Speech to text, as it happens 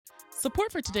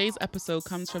Support for today's episode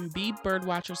comes from Bee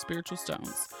Birdwatcher Spiritual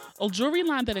Stones, a jewelry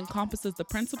line that encompasses the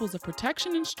principles of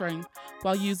protection and strength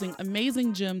while using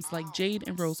amazing gems like jade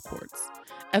and rose quartz.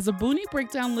 As a Boonie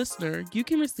Breakdown listener, you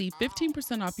can receive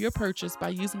 15% off your purchase by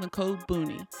using the code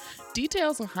BOONIE.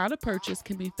 Details on how to purchase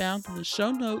can be found in the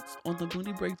show notes on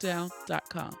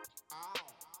thebooniebreakdown.com.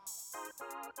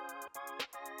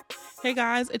 Hey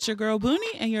guys, it's your girl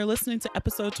Boonie, and you're listening to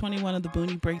episode 21 of the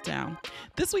Boonie Breakdown.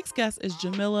 This week's guest is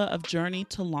Jamila of Journey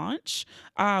to Launch.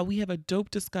 We have a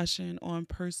dope discussion on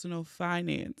personal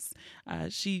finance.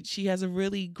 She has a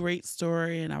really great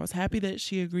story, and I was happy that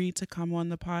she agreed to come on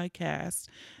the podcast.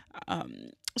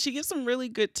 She gives some really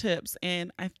good tips, and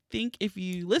I think if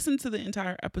you listen to the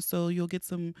entire episode, you'll get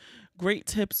some great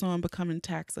tips on becoming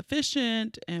tax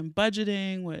efficient and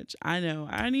budgeting, which I know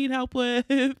I need help with,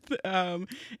 and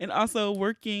also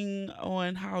working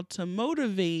on how to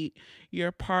motivate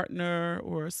your partner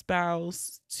or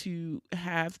spouse to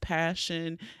have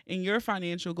passion in your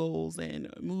financial goals and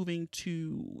moving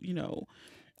to,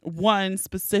 one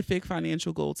specific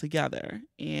financial goal together.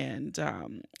 And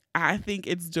I think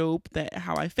it's dope that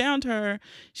how I found her.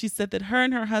 She said that her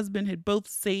and her husband had both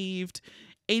saved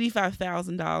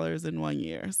 $85,000 in 1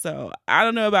 year. So I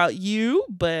don't know about you,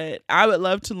 but I would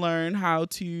love to learn how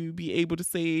to be able to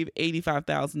save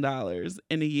 $85,000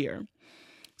 in a year.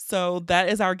 So that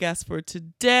is our guest for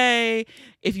today.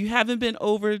 If you haven't been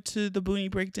over to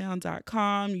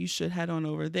thebooniebreakdown.com, you should head on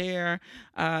over there.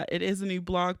 It is a new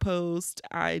blog post.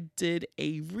 I did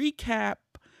a recap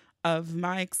of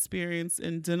my experience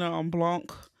in Dinner en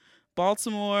Blanc,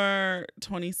 Baltimore,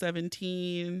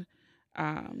 2017.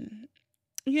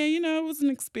 It was an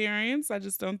experience. I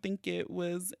just don't think it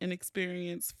was an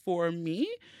experience for me.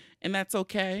 And that's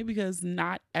okay because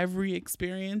not every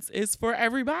experience is for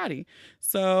everybody.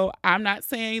 So I'm not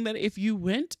saying that if you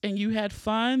went and you had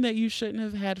fun that you shouldn't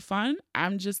have had fun.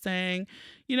 I'm just saying,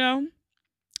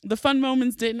 the fun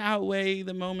moments didn't outweigh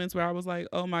the moments where I was like,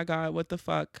 oh my God, what the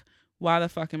fuck? Why the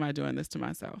fuck am I doing this to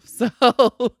myself? So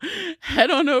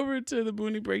head on over to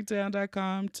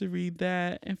thebooniebreakdown.com to read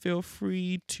that and feel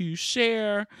free to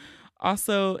share.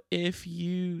 Also, if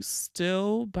you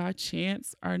still by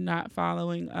chance are not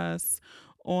following us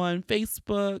on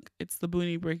Facebook, it's the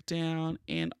Boonie Breakdown,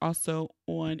 and also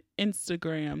on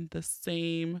Instagram, the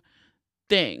same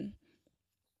thing.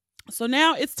 So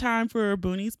now it's time for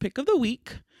Boonie's Pick of the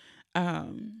Week.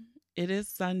 It is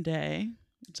Sunday,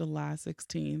 July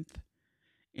 16th,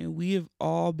 and we have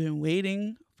all been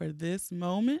waiting for this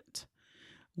moment.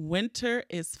 Winter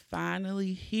is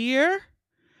finally here.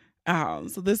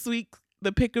 So this week,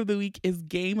 the pick of the week is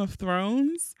Game of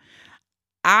Thrones.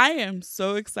 I am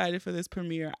so excited for this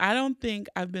premiere. I don't think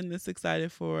I've been this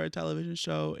excited for a television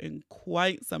show in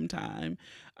quite some time.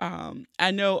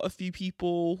 I know a few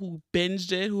people who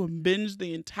binged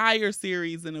the entire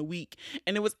series in a week.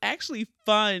 And it was actually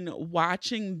fun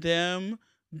watching them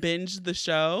binge the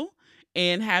show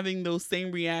and having those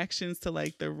same reactions to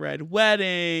like the Red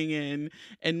Wedding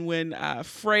and when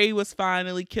Frey was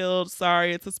finally killed.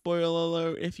 Sorry, it's a spoiler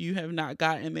alert if you have not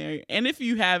gotten there. And if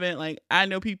you haven't, like I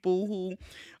know people who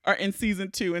are in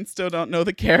season 2 and still don't know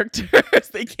the characters.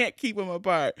 They can't keep them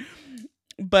apart.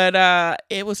 But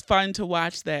it was fun to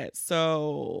watch that.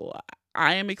 So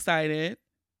I am excited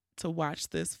to watch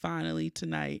this finally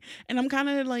tonight. And I'm kind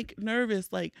of like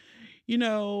nervous, like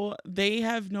they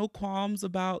have no qualms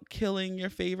about killing your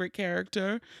favorite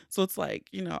character. So it's like,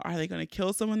 are they going to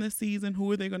kill someone this season?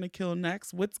 Who are they going to kill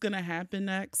next? What's going to happen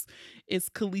next? Is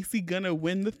Khaleesi going to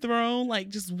win the throne? Like,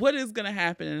 just what is going to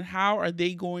happen? And how are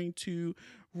they going to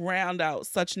round out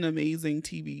such an amazing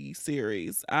TV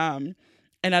series? And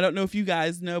I don't know if you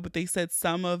guys know, but they said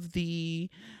some of the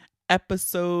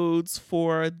episodes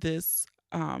for this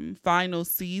final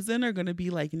season are going to be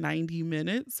like 90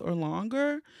 minutes or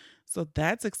longer. So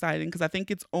that's exciting because I think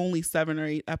it's only 7 or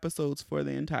 8 episodes for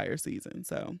the entire season.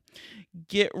 So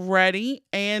get ready.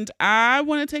 And I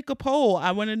want to take a poll.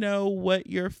 I want to know what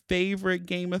your favorite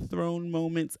Game of Thrones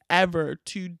moments ever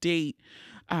to date,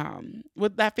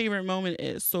 what that favorite moment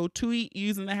is. So tweet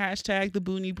using the hashtag the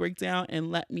Boonie Breakdown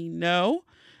and let me know.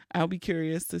 I'll be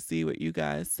curious to see what you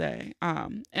guys say.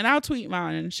 And I'll tweet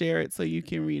mine and share it so you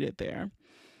can read it there.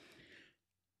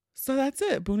 So that's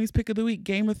it. Boonie's Pick of the Week,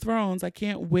 Game of Thrones. I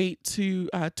can't wait to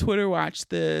Twitter watch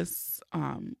this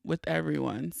with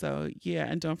everyone. So yeah,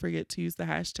 and don't forget to use the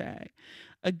hashtag.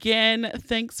 Again,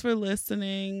 thanks for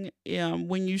listening.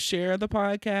 When you share the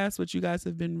podcast, which you guys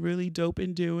have been really dope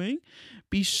in doing,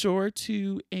 be sure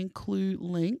to include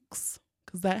links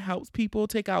because that helps people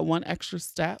take out one extra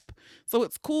step. So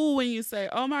it's cool when you say,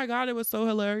 oh my God, it was so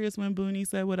hilarious when Boonie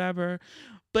said whatever.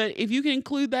 But if you can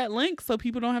include that link so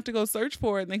people don't have to go search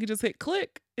for it and they can just hit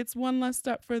click, it's one less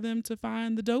step for them to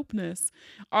find the dopeness.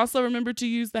 Also, remember to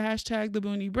use the hashtag The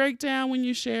Boonie Breakdown when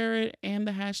you share it and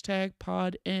the hashtag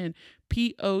PODIN,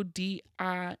 PODIN.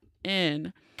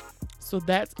 So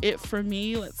that's it for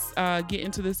me. Let's get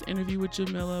into this interview with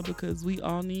Jamila because we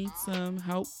all need some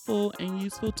helpful and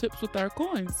useful tips with our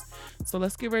coins. So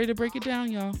let's get ready to break it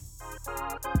down, y'all.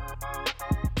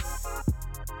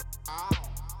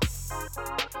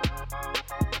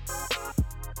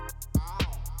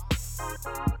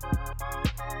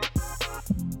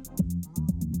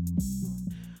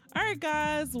 All right,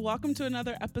 guys, welcome to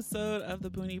another episode of the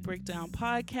Boonie Breakdown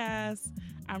podcast.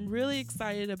 I'm really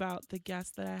excited about the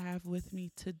guest that I have with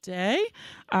me today.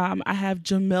 I have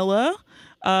Jamila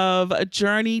of A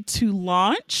Journey to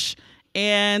Launch,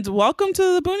 and welcome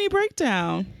to the Boonie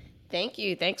Breakdown. Thank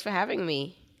you. Thanks for having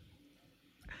me.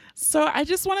 So I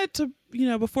just wanted to,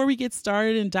 before we get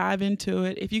started and dive into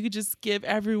it, if you could just give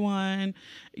everyone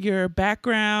your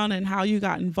background and how you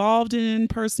got involved in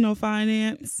personal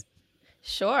finance.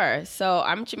 Sure. So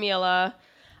I'm Jamila.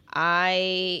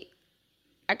 I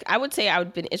would say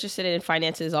I've been interested in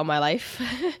finances all my life.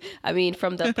 I mean,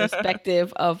 from the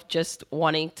perspective of just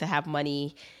wanting to have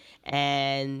money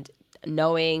and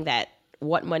knowing that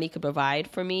what money could provide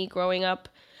for me growing up.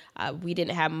 We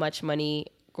didn't have much money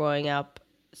growing up.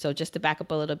 So just to back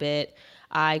up a little bit,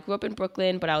 I grew up in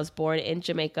Brooklyn, but I was born in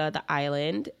Jamaica, the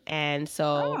island. And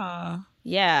so,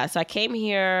 so I came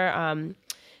here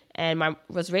and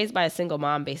was raised by a single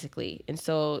mom, basically. And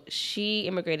so she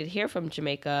immigrated here from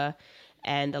Jamaica,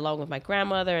 and along with my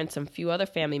grandmother and some few other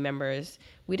family members,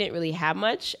 we didn't really have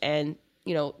much. And,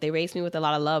 they raised me with a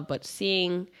lot of love, but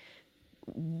seeing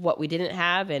what we didn't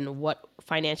have and what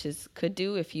finances could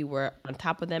do if you were on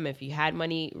top of them, if you had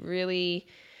money, really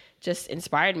just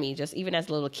inspired me, just even as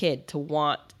a little kid, to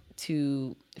want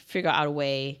to figure out a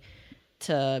way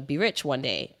to be rich one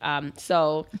day.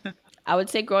 So I would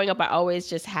say growing up, I always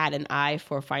just had an eye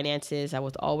for finances. I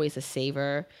was always a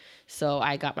saver. So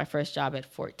I got my first job at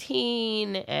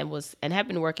 14 and have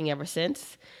been working ever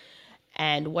since.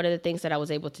 And one of the things that I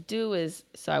was able to do is,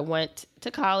 so I went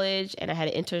to college and I had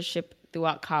an internship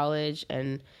throughout college.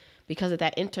 And because of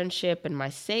that internship and my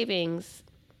savings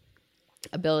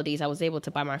abilities, I was able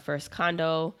to buy my first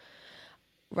condo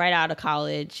right out of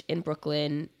college in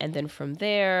Brooklyn. And then from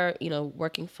there,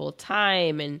 working full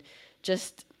time and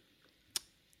just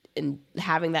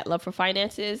having that love for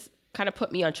finances kind of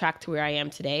put me on track to where I am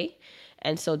today.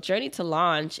 And so Journey to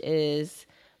Launch is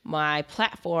my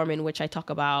platform in which I talk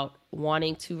about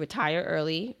wanting to retire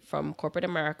early from corporate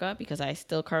America because I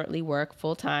still currently work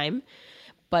full time,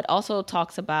 but also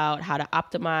talks about how to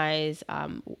optimize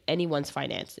anyone's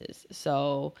finances.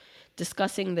 So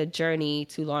discussing the journey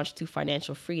to launch to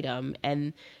financial freedom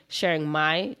and sharing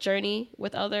my journey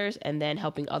with others and then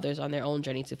helping others on their own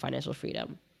journey to financial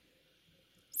freedom.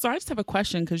 So I just have a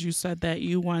question because you said that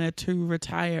you wanted to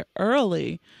retire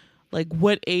early. Like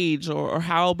what age or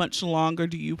how much longer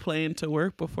do you plan to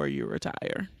work before you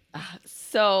retire?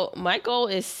 So my goal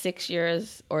is 6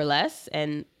 years or less,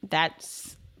 and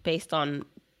that's based on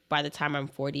by the time I'm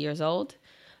 40 years old.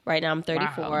 Right now I'm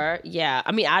 34. Wow. Yeah.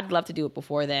 I mean, I'd love to do it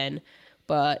before then,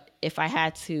 but if I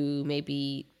had to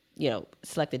maybe,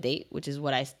 select a date, which is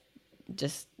what I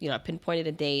just, I pinpointed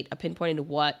a date, I pinpointed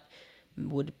what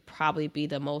would probably be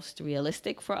the most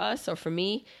realistic for us or for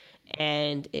me.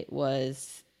 And it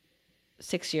was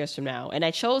 6 years from now. And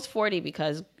I chose 40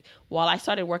 because while I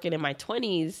started working in my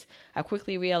 20s, I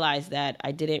quickly realized that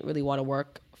I didn't really want to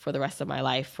work for the rest of my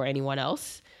life for anyone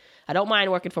else. I don't mind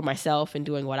working for myself and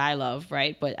doing what I love,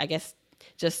 right? But I guess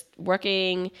just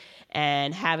working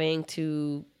and having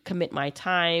to commit my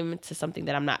time to something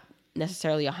that I'm not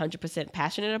necessarily 100%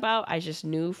 passionate about, I just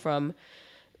knew from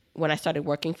when I started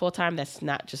working full time, that's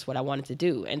not just what I wanted to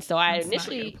do. And so I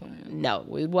initially, no,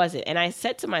 it wasn't. And I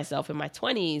said to myself in my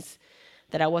 20s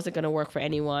that I wasn't going to work for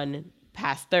anyone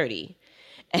past 30.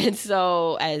 And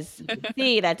so as you can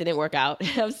see, that didn't work out.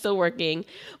 I'm still working.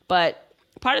 But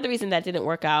part of the reason that didn't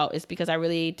work out is because I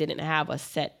really didn't have a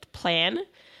set plan.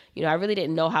 I really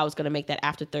didn't know how I was going to make that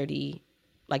after 30,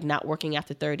 like not working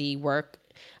after 30 work.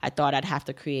 I thought I'd have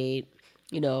to create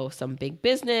some big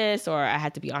business or I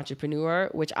had to be entrepreneur,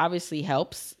 which obviously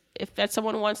helps if that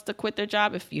someone wants to quit their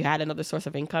job, if you had another source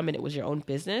of income and it was your own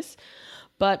business.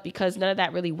 But because none of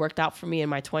that really worked out for me in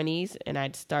my 20s and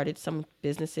I'd started some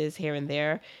businesses here and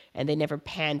there and they never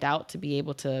panned out to be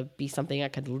able to be something I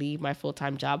could leave my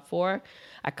full-time job for,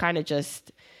 I kind of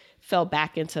just fell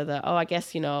back into I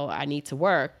guess, I need to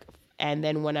work. And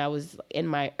then when I was in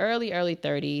my early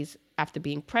 30s, after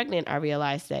being pregnant, I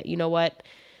realized that,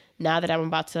 Now that I'm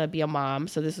about to be a mom,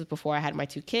 so this was before I had my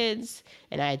two kids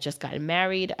and I had just gotten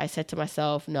married, I said to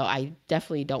myself, no, I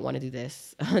definitely don't want to do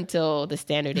this until the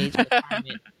standard age of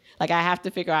retirement. Like I have to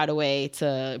figure out a way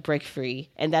to break free.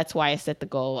 And that's why I set the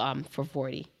goal for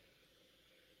 40.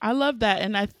 I love that.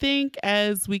 And I think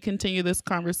as we continue this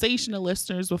conversation, the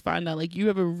listeners will find out like you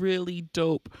have a really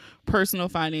dope personal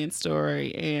finance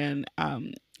story. And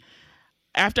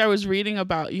after I was reading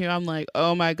about you, I'm like,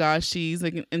 oh my gosh, she's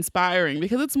like inspiring,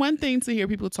 because it's one thing to hear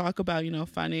people talk about,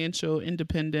 financial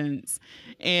independence.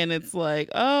 And it's like,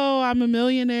 oh, I'm a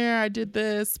millionaire, I did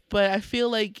this. But I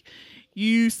feel like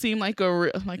you seem like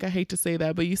like, I hate to say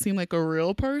that, but you seem like a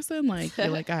real person. Like, you're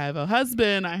like, I have a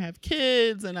husband, I have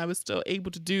kids, and I was still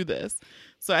able to do this.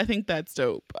 So I think that's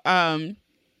dope.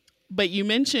 But you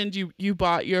mentioned you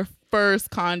bought your first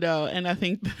condo, and I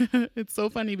think it's so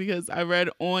funny because I read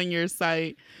on your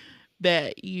site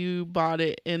that you bought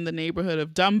it in the neighborhood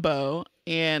of Dumbo,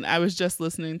 and I was just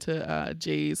listening to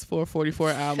Jay's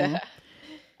 444 album,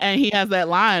 and he has that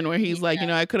line where he's like,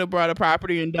 I could have bought a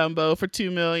property in Dumbo for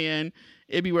 $2 million,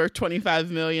 it'd be worth $25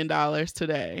 million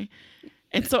today.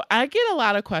 And so I get a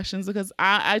lot of questions because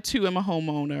I too am a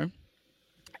homeowner,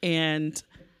 and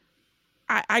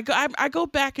I go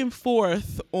back and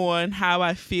forth on how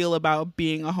I feel about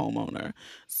being a homeowner.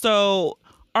 So,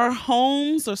 are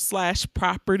homes or slash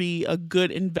property a good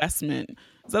investment?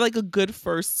 Is that like a good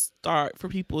first start for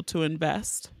people to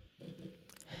invest?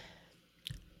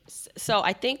 So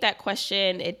I think that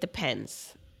question, it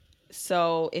depends.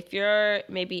 So if you're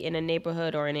maybe in a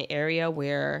neighborhood or in an area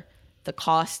where the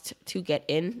cost to get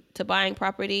into buying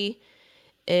property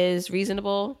is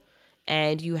reasonable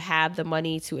and you have the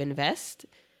money to invest,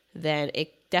 then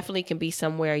it definitely can be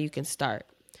somewhere you can start.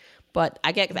 But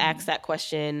I get asked that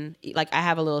question. Like, I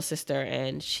have a little sister,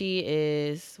 and she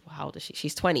is, how old is she?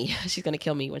 She's 20. She's going to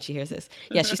kill me when she hears this.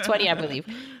 Yeah, she's 20, I believe.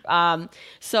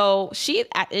 So she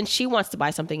wants to buy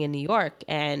something in New York.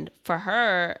 And for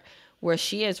her, where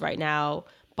she is right now,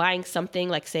 buying something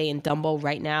like, say, in Dumbo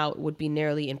right now would be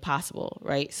nearly impossible,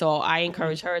 right? So I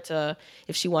encourage her to,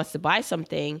 if she wants to buy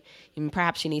something,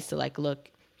 perhaps she needs to like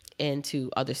look into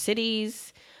other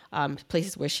cities,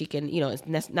 places where she can,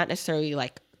 it's not necessarily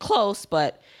like close,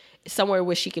 but somewhere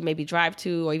where she can maybe drive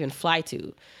to or even fly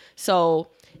to. So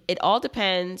it all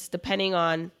depends, depending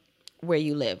on where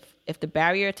you live. If the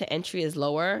barrier to entry is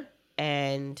lower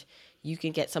and you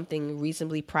can get something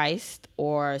reasonably priced,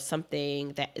 or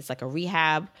something that is like a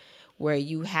rehab where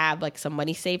you have like some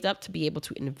money saved up to be able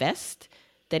to invest,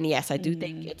 then yes, I do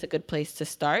think it's a good place to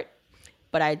start.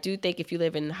 But I do think if you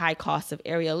live in high cost of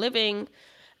area living,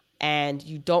 and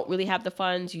you don't really have the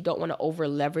funds, you don't want to over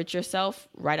leverage yourself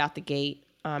right out the gate,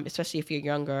 especially if you're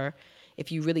younger,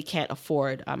 if you really can't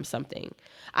afford something.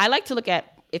 I like to look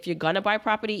at, if you're going to buy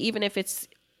property, even if it's,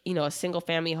 a single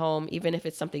family home, even if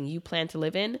it's something you plan to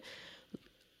live in,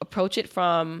 approach it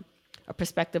from a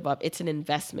perspective of it's an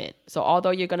investment. So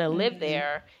although you're going to live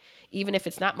there, even if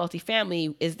it's not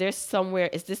multifamily, is there somewhere,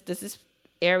 does this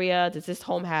area, does this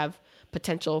home have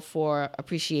potential for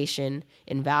appreciation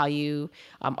in value?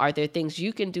 Are there things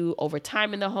you can do over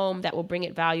time in the home that will bring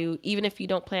it value, even if you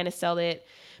don't plan to sell it?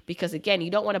 Because again, you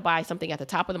don't want to buy something at the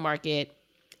top of the market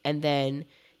and then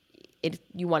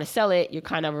you want to sell it, you're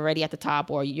kind of already at the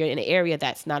top, or you're in an area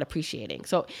that's not appreciating.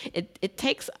 So it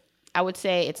takes, I would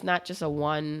say it's not just a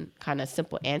one kind of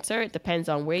simple answer. It depends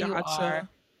on where you are, Gotcha.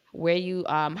 where you,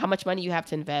 how much money you have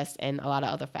to invest, and a lot of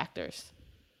other factors.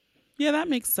 Yeah, that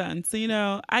makes sense.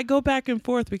 I go back and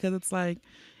forth because it's like,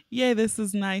 yeah, this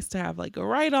is nice to have like a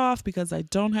write off because I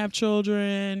don't have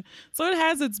children. So it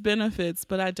has its benefits,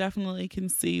 but I definitely can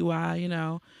see why, you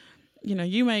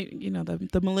might,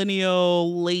 the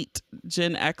millennial late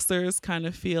Gen Xers kind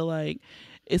of feel like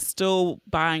it's still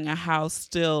buying a house,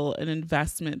 still an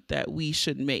investment that we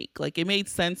should make. Like, it made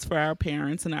sense for our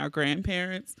parents and our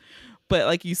grandparents. But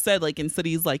like you said, like in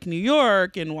cities like New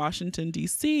York and Washington,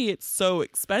 D.C., it's so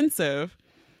expensive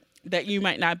that you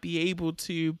might not be able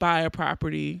to buy a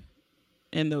property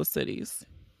in those cities.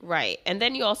 Right. And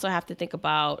then you also have to think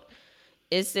about,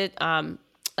 is it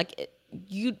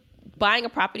you buying a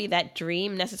property, that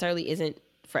dream necessarily isn't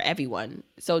for everyone.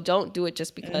 So don't do it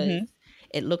just because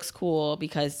it looks cool,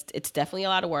 because it's definitely a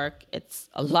lot of work. It's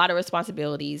a lot of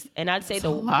responsibilities. And I'd say It's a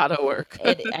lot of work.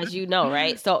 as you know,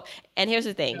 right? So, and here's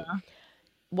the thing.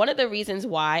 One of the reasons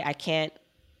why I can't,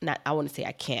 not, I want to say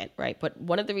I can't, right? But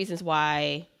one of the reasons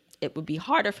why it would be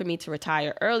harder for me to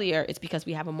retire earlier is because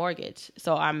we have a mortgage.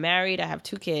 So I'm married, I have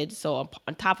two kids. So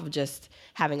on top of just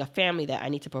having a family that I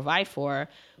need to provide for,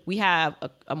 we have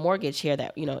a mortgage here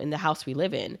that, in the house we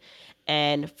live in.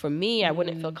 And for me, I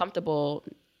wouldn't feel comfortable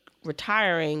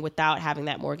retiring without having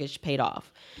that mortgage paid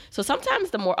off. So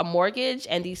sometimes a mortgage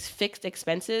and these fixed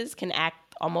expenses can act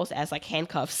almost as like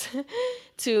handcuffs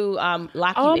to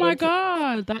lock you Oh my into.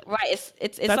 God. Right.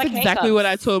 It's That's like exactly what I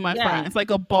handcuffs. told my friend. Yeah, It's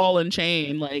like a ball and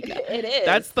chain. Like it is.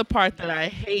 that's the part that I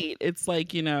hate. It's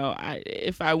like,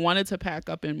 if I wanted to pack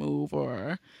up and move,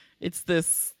 or it's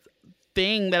this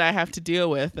thing that I have to deal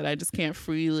with that I just can't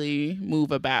freely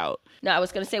move about. No, I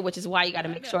was going to say, which is why you got to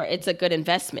make sure it's a good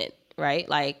investment, right?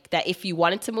 Like that if you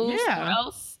wanted to move somewhere Yeah,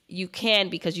 else, you can,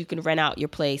 because you can rent out your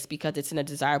place because it's in a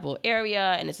desirable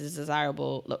area and it's a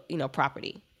desirable,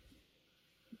 property.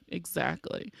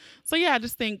 exactly. So yeah, I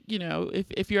just think,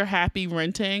 if you're happy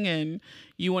renting and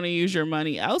you want to use your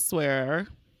money elsewhere,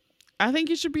 I think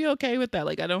you should be okay with that.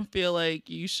 Like I don't feel like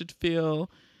you should feel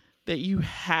that you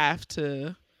have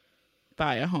to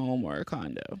buy a home or a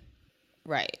condo.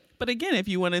 Right. But again, if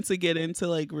you wanted to get into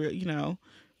like real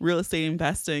estate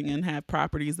investing and have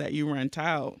properties that you rent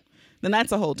out, then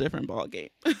that's a whole different ball game.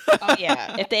 Oh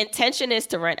yeah. If the intention is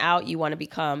to rent out, you want to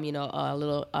become, a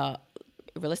little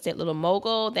real estate little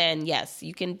mogul, then yes,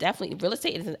 you can definitely. Real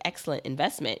estate is an excellent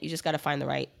investment. You just got to find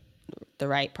the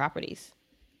right properties.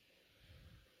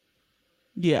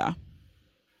 Yeah.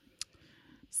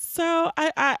 So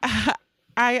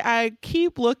I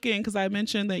keep looking because I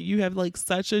mentioned that you have like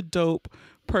such a dope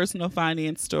personal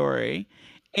finance story.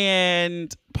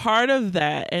 And part of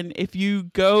that, and if you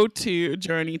go to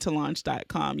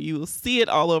journeytolaunch.com, you will see it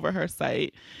all over her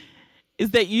site,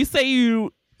 is that you say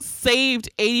you saved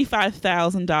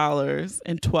 $85,000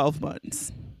 in 12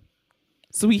 months.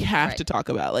 So we have Right. to talk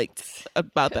about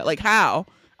that. Like how?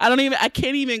 I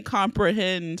can't even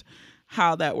comprehend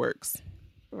how that works.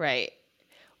 Right.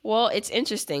 Well, it's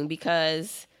interesting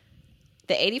because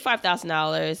the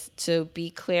 $85,000, to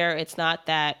be clear, it's not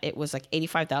that it was like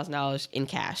 $85,000 in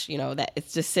cash, that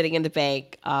it's just sitting in the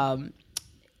bank.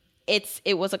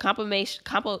 It was a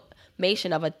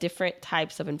combination of a different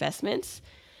types of investments.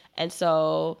 And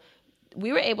so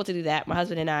we were able to do that, my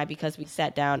husband and I, because we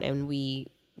sat down and we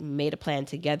made a plan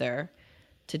together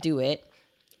to do it.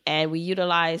 And we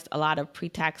utilized a lot of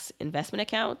pre-tax investment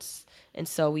accounts. And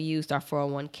so we used our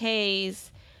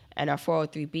 401ks and our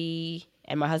 403b.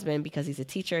 And my husband, because he's a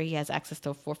teacher, he has access to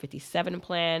a 457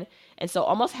 plan. And so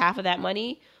almost half of that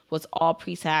money was all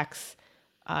pre-tax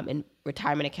in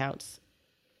retirement accounts.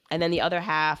 And then the other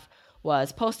half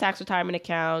was post-tax retirement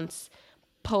accounts,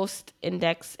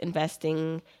 post-index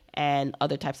investing, and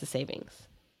other types of savings.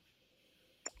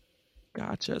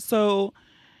 Gotcha. So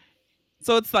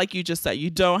it's like you just said, you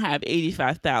don't have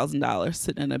 $85,000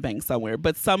 sitting in a bank somewhere,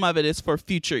 but some of it is for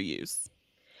future use.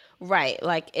 Right.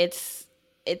 Like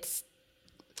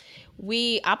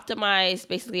we optimize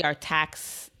basically our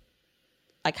tax,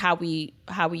 like how we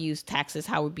use taxes,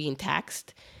 how we're being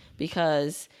taxed,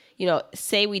 because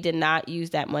say we did not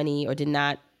use that money or did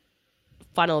not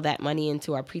funnel that money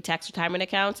into our pre-tax retirement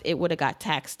accounts, it would have got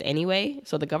taxed anyway.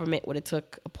 So the government would have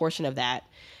took a portion of that.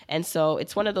 And so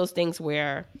it's one of those things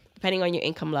where, depending on your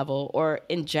income level or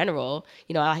in general,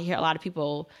 I hear a lot of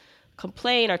people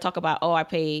complain or talk about, oh, I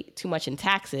pay too much in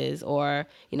taxes, or,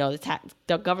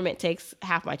 the government takes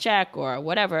half my check or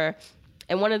whatever.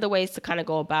 And one of the ways to kind of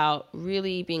go about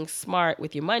really being smart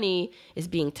with your money is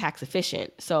being tax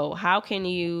efficient. So how can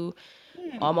you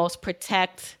almost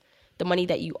protect the money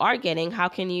that you are getting? How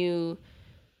can you,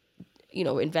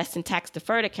 invest in tax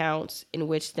deferred accounts in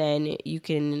which then you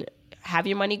can have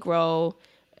your money grow,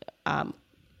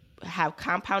 have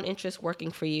compound interest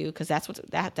working for you, because that's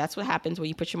what happens when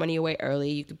you put your money away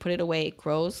early. You can put it away, it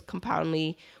grows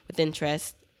compoundly with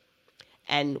interest,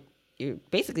 and you're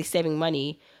basically saving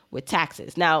money with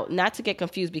taxes. Now, not to get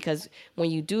confused, because when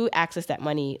you do access that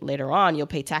money later on, you'll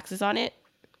pay taxes on it.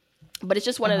 But it's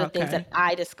just one of the things that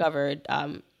I discovered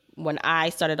when I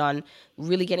started on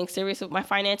really getting serious with my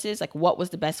finances, like what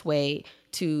was the best way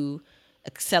to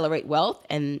accelerate wealth,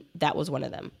 and that was one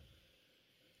of them.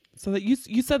 So that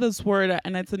you said this word,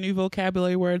 and it's a new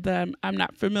vocabulary word that I'm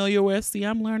not familiar with. See,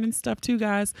 I'm learning stuff too,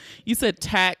 guys. You said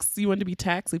tax. You want to be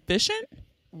tax efficient,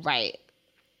 right?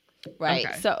 Right.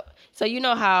 Okay. So you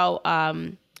know how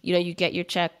you get your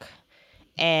check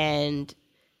and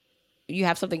you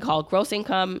have something called gross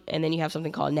income, and then you have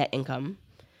something called net income.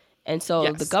 And so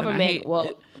the Yes, and I government hate will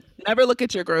it. Never look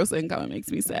at your gross income. It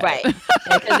makes me sad. right,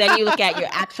 because then you look at your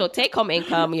actual take home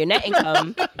income, your net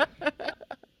income,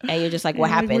 and you're just like,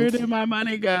 what You're like, where happened? did my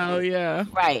money go? Yeah.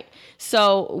 Right.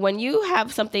 So when you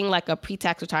have something like a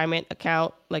pre-tax retirement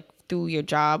account, like through your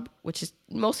job, which is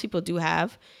most people do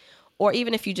have, or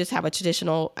even if you just have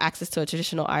access to a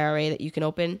traditional IRA that you can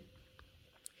open,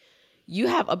 you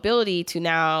have ability to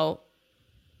now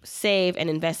save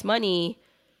and invest money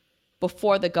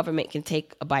before the government can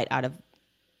take a bite out of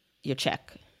your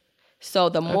check. So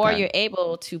the more Okay. you're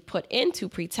able to put into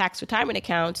pre-tax retirement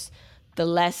accounts, the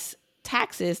less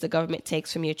taxes the government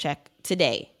takes from your check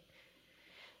today.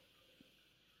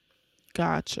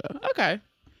 Gotcha. Okay.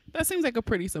 That seems like a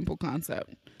pretty simple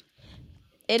concept.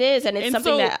 It is, and it's And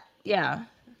something so, that, yeah.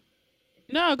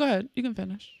 no, go ahead. You can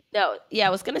finish. No, yeah, I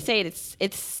was gonna say it's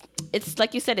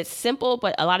like you said, it's simple,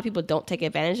 but a lot of people don't take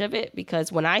advantage of it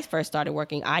because when I first started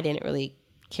working, I didn't really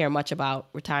care much about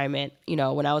retirement. You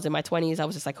know, when I was in my 20s, I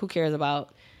was just like, who cares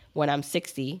about when I'm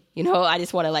 60? You know, I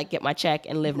just want to like get my check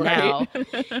and live Right. now.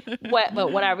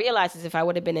 But what I realized is if I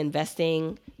would have been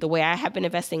investing the way I have been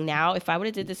investing now, if I would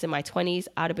have did this in my 20s,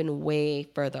 I'd have been way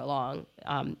further along.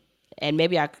 And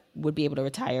maybe I would be able to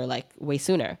retire like way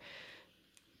sooner.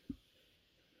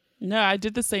 No, I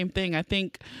did the same thing. I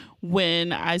think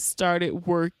when I started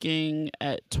working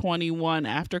at 21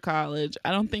 after college, I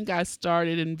don't think I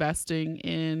started investing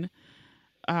in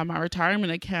my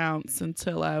retirement accounts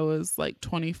until I was like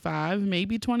 25,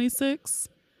 maybe 26.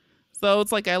 So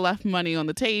it's like I left money on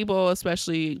the table,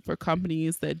 especially for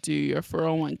companies that do your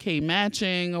 401k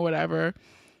matching or whatever.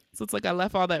 So it's like I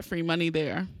left all that free money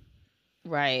there.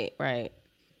 Right, right.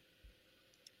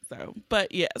 So,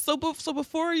 but yeah, so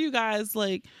before you guys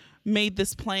like made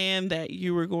this plan that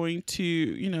you were going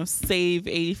to, save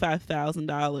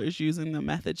 $85,000 using the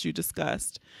methods you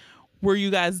discussed, were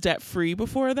you guys debt free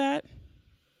before that?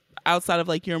 Outside of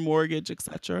like your mortgage,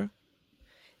 etc.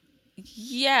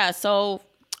 Yeah, so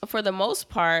for the most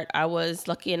part, I was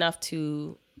lucky enough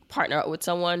to partner up with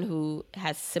someone who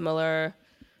has similar,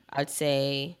 I'd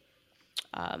say,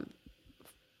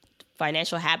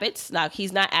 financial habits. Now,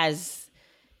 he's not as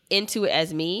into it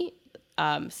as me,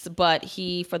 but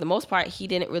he, for the most part, he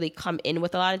didn't really come in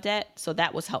with a lot of debt, so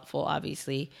that was helpful,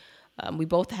 obviously. We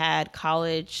both had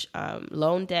college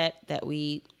loan debt that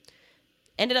we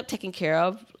ended up taking care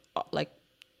of, like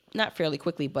not fairly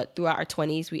quickly, but throughout our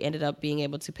 20s, we ended up being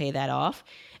able to pay that off.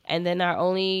 And then our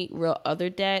only real other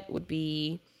debt would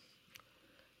be,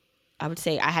 I would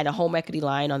say I had a home equity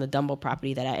line on the Dumbo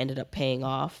property that I ended up paying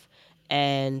off.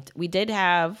 And we did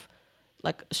have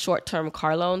like short-term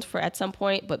car loans for at some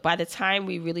point, but by the time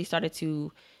we really started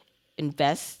to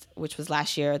invest, which was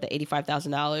last year, the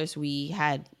 $85,000, we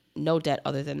had no debt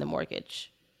other than the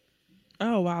mortgage.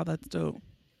 Oh wow, that's dope.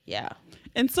 Yeah.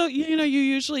 And so you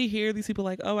usually hear these people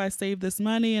like, "Oh, I saved this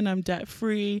money and I'm debt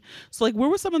free." So like, what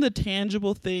were some of the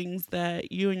tangible things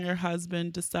that you and your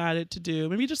husband decided to do?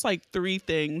 Maybe just like three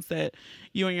things that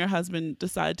you and your husband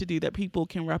decided to do that people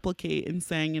can replicate in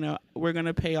saying, we're going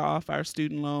to pay off our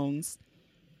student loans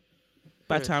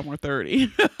by the time we're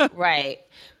 30. Right.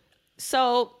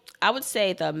 So I would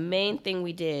say the main thing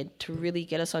we did to really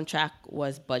get us on track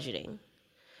was budgeting.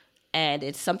 And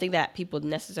it's something that people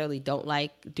necessarily don't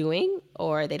like doing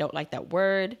or they don't like that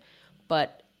word.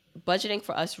 But budgeting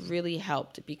for us really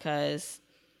helped because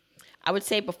I would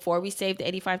say before we saved the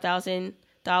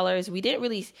 $85,000, we didn't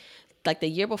really, like the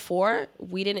year before,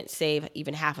 we didn't save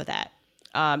even half of that.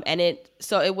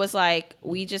 So it was like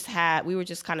we were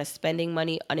just kind of spending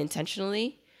money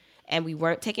unintentionally and we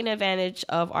weren't taking advantage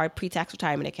of our pre-tax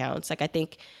retirement accounts. Like I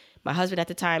think my husband at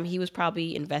the time, he was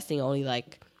probably investing only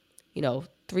like,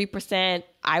 3%.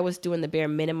 I was doing the bare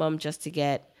minimum just to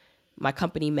get my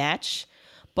company match.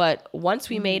 But once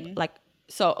we made like,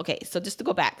 so, okay, so just to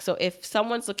go back. So if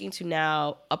someone's looking to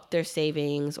now up their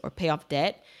savings or pay off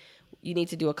debt, you need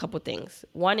to do a couple things.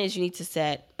 One is you need to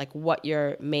set like what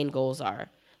your main goals are,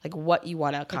 like what you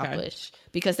want to Okay. accomplish,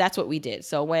 because that's what we did.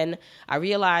 So when I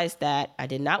realized that I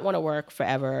did not want to work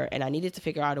forever and I needed to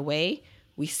figure out a way,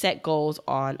 we set goals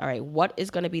on, all right, what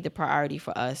is going to be the priority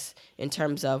for us in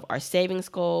terms of our savings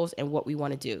goals and what we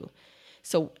want to do.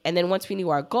 So, and then once we knew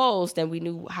our goals, then we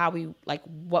knew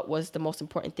what was the most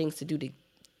important things to do to,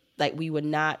 like, we would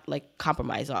not like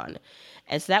compromise on.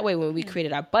 And so that way, when we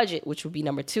created our budget, which would be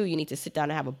number two, you need to sit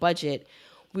down and have a budget.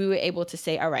 We were able to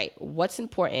say, all right, what's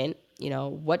important?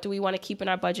 What do we want to keep in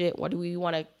our budget? What do we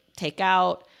want to take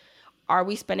out? Are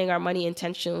we spending our money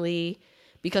intentionally?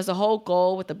 Because the whole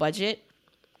goal with the budget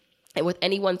and with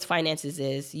anyone's finances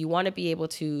is you want to be able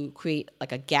to create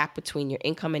like a gap between your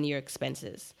income and your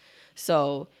expenses.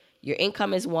 So your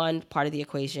income is one part of the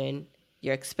equation,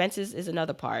 your expenses is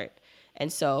another part.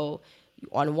 And so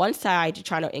on one side, you're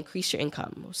trying to increase your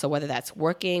income. So whether that's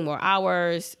working more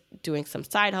hours, doing some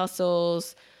side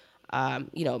hustles,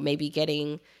 maybe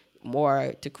getting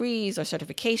more degrees or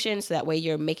certifications, so that way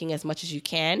you're making as much as you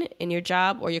can in your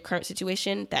job or your current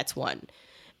situation. That's one.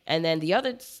 And then the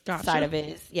other side Gotcha. of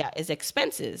it is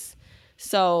expenses.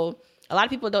 So a lot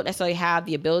of people don't necessarily have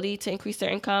the ability to increase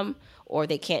their income or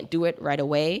they can't do it right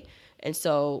away. And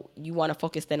so you want to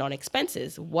focus then on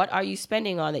expenses. What are you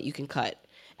spending on that you can cut?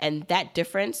 And that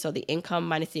difference, so the income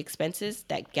minus the expenses,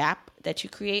 that gap that you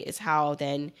create is how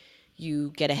then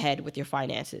you get ahead with your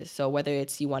finances. So whether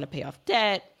it's you want to pay off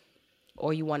debt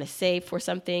or you want to save for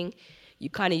something, you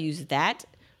kind of use that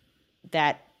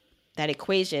that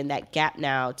equation, that gap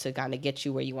now to kind of get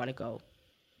you where you want to go.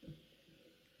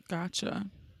 Gotcha.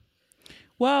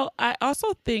 Well, I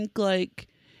also think like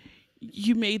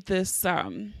you made this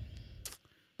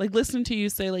like listening to you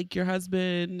say like your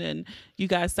husband and you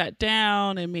guys sat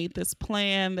down and made this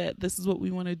plan that this is what we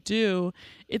want to do.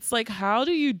 It's like, how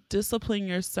do you discipline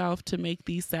yourself to make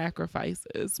these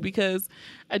sacrifices? Because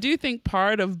I do think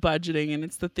part of budgeting, and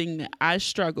it's the thing that I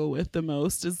struggle with the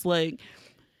most, is like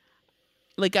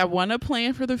I want to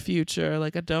plan for the future.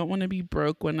 Like I don't want to be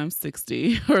broke when I'm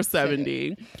 60 or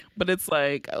 70. But it's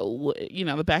like, you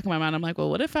know, the back of my mind, I'm like,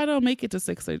 well, what if I don't make it to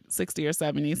 60 or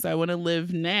 70? So I want to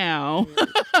live now.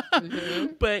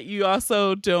 Mm-hmm. But you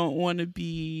also don't want to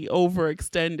be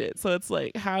overextended. So it's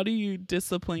like, how do you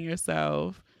discipline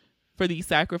yourself for these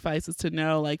sacrifices to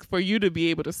know, like, for you to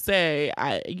be able to say,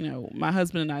 you know, my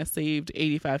husband and I saved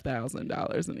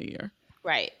 $85,000 in a year.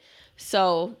 Right.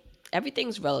 So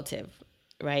everything's relative,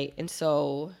 right? And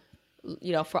so,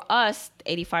 for us,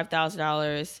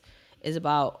 $85,000 is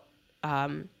about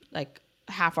like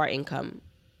half our income,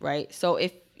 right? So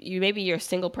if you're a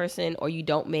single person or you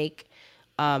don't make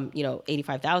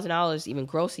 $85,000 even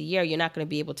gross a year, you're not going to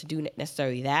be able to do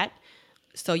necessarily that.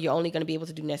 So you're only going to be able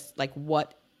to do like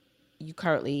what you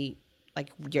currently, like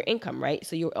your income, right?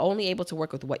 So you're only able to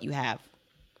work with what you have.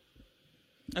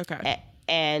 Okay.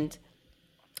 And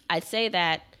I'd say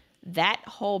that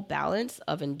whole balance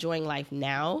of enjoying life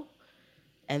now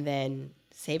and then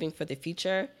saving for the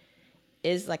future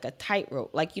is like a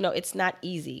tightrope. Like, it's not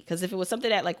easy, because if it was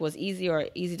something that like was easy or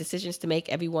easy decisions to make,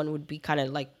 everyone would be kind of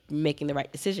like making the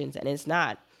right decisions, and it's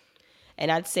not.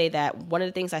 And I'd say that one of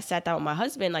the things I sat down with my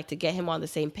husband, like to get him on the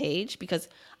same page, because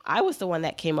I was the one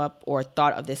that came up or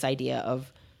thought of this idea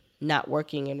of not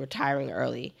working and retiring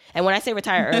early. And when I say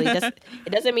retire early,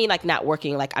 it doesn't mean like not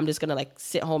working, like I'm just going to like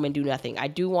sit home and do nothing. I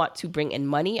do want to bring in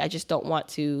money. I just don't want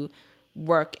to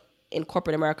work in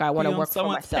corporate America. I want Be to on work for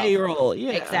someone's myself. payroll.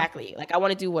 Yeah. Exactly. Like I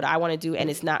want to do what I want to do, and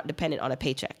it's not dependent on a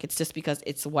paycheck. It's just because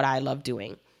it's what I love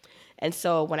doing. And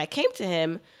so when I came to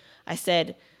him, I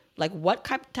said, like, what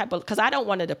type of, because I don't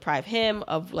want to deprive him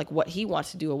of like what he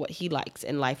wants to do or what he likes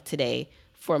in life today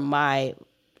for my,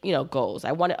 goals.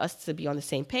 I wanted us to be on the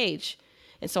same page.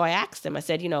 And so I asked him, I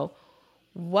said,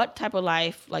 what type of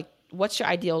life, like, what's your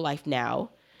ideal life now?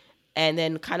 And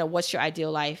then kind of what's your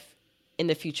ideal life in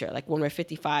the future? Like when we're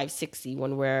 55, 60,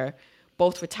 when we're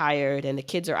both retired and the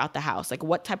kids are out the house, like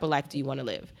what type of life do you want to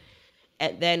live?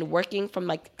 And then working from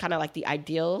like kind of like the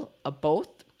ideal of both,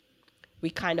 we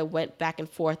kind of went back and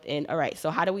forth in, all right, so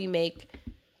how do we make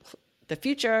the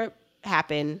future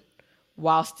happen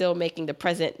while still making the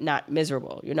present not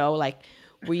miserable? Like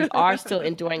we are still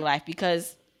enjoying life,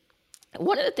 because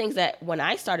one of the things that when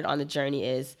I started on the journey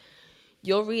is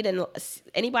you'll read, and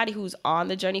anybody who's on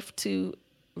the journey to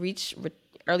reach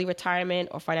early retirement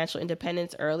or financial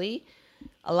independence early,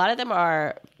 a lot of them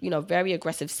are, very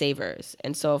aggressive savers.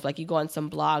 And so if like you go on some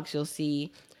blogs, you'll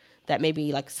see that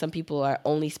maybe like some people are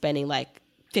only spending like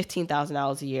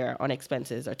 $15,000 a year on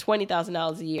expenses or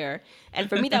 $20,000 a year. And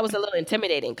for me, that was a little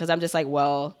intimidating, because I'm just like,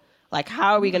 well, like,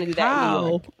 how are we going to Like do that in New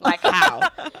York? how? Like, how?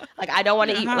 Like, I don't want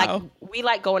to Yeah, eat. Like, how? we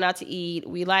like going out to eat.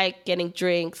 We like getting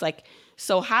drinks. Like,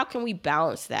 so how can we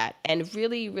balance that? And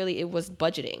really, really, it was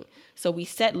budgeting. So we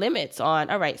set limits on,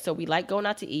 all right, so we like going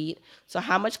out to eat. So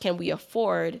how much can we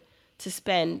afford to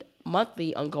spend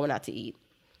monthly on going out to eat?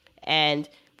 And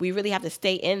we really have to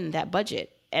stay in that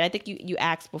budget. And I think you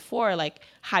asked before, like,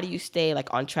 how do you stay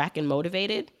like on track and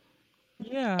motivated?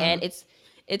 Yeah. And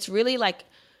it's really like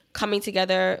coming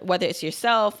together, whether it's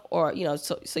yourself or,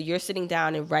 so you're sitting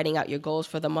down and writing out your goals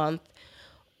for the month,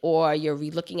 or you're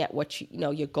relooking at what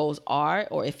your goals are,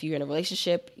 or if you're in a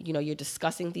relationship, you're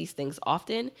discussing these things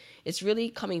often. It's really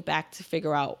coming back to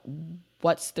figure out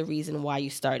what's the reason why you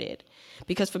started.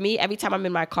 Because for me, every time I'm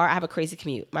in my car, I have a crazy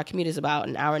commute. My commute is about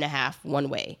an hour and a half one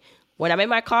way. When I'm in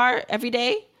my car every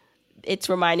day, it's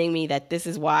reminding me that this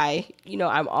is why,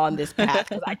 I'm on this path,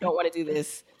 because I don't want to do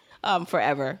this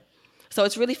forever. So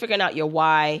it's really figuring out your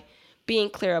why,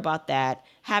 being clear about that,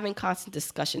 having constant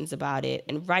discussions about it,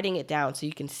 and writing it down so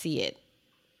you can see it.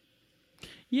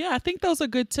 Yeah, I think those are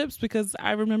good tips because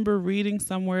I remember reading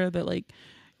somewhere that like,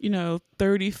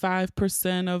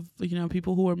 35% of,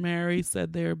 people who are married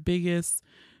said their biggest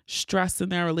stress in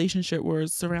their relationship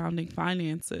was surrounding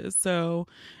finances. So,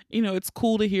 it's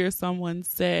cool to hear someone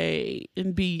say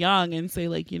and be young and say,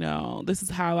 like, this is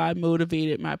how I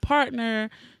motivated my partner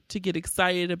to get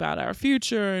excited about our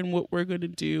future and what we're going to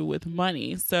do with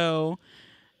money. So,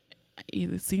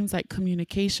 it seems like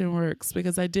communication works,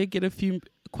 because I did get a few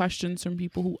questions from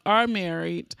people who are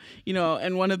married,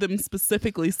 and one of them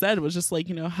specifically said was just like,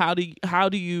 how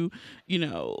do you,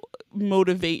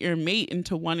 motivate your mate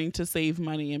into wanting to save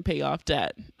money and pay off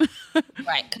debt?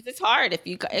 Right, because it's hard if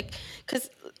you, because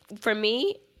for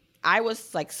me, I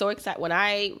was like so excited when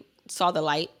I saw the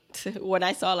light, when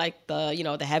I saw like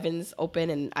the heavens open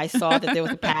and I saw that there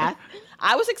was a path.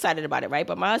 I was excited about it, right?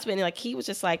 But my husband, like, he was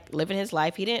just like living his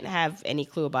life. He didn't have any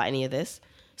clue about any of this,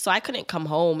 so I couldn't come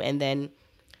home and then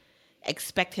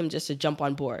expect him just to jump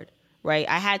on board, right?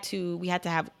 We had to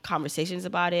have conversations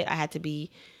about it. I had to be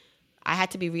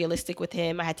realistic with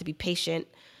him. I had to be patient.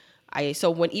 So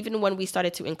when we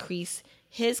started to increase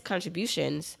his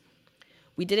contributions,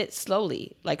 we did it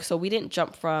slowly. Like, so we didn't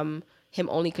jump from him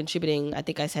only contributing, I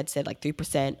think I said like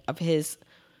 3% of his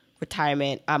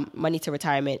retirement, money to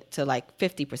retirement, to like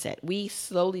 50%. We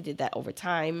slowly did that over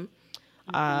time.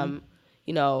 Um,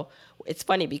 you know, it's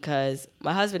funny because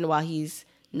my husband, while he's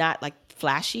not like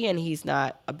flashy and he's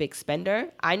not a big spender,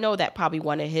 I know that probably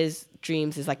one of his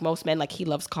dreams is, like most men, like he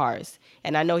loves cars.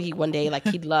 And I know he one day, like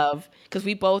he'd love, because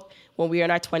we both, when we were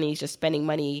in our 20s, just spending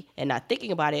money and not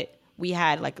thinking about it, we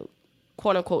had like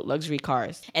quote unquote luxury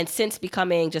cars. And since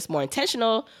becoming just more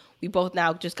intentional, we both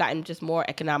now just gotten just more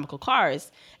economical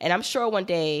cars. And I'm sure one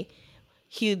day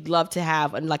he'd love to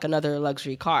have like another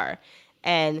luxury car.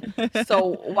 And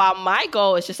so while my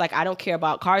goal is just like, I don't care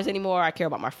about cars anymore, I care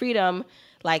about my freedom,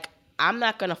 like I'm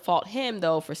not going to fault him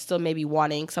though for still maybe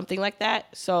wanting something like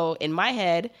that. So in my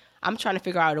head, I'm trying to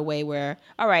figure out a way where,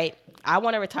 all right, I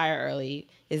want to retire early.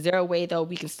 Is there a way though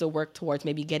we can still work towards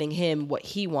maybe getting him what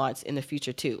he wants in the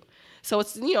future too? So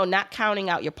it's, not counting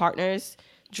out your partner's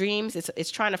dreams. It's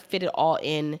trying to fit it all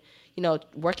in,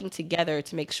 working together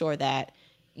to make sure that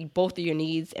both of your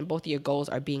needs and both of your goals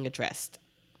are being addressed.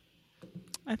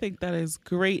 I think that is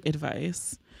great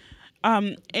advice.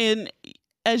 And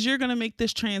as you're going to make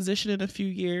this transition in a few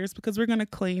years, because we're going to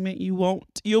claim it,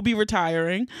 you'll be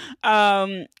retiring.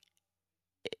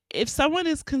 If someone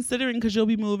is considering, because you'll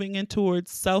be moving in towards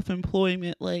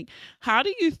self-employment, like, how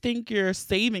do you think your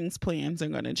savings plans are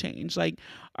going to change? Like,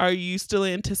 are you still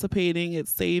anticipating it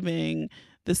saving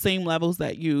the same levels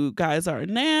that you guys are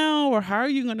now, or how are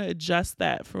you going to adjust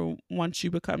that for once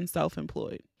you become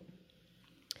self-employed?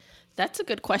 That's a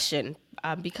good question,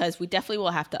 because we definitely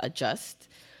will have to adjust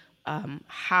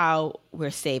how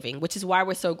we're saving, which is why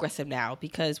we're so aggressive now,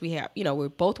 because we have, we're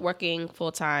both working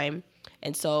full time.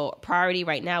 And so priority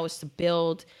right now is to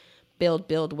build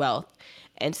wealth.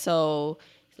 And so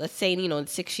let's say, in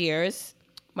 6 years,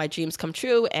 my dreams come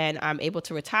true and I'm able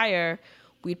to retire.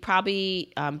 We'd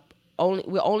probably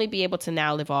we'll only be able to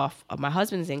now live off of my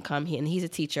husband's income, and he's a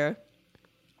teacher.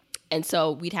 And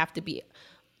so we'd have to be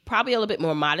probably a little bit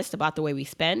more modest about the way we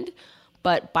spend.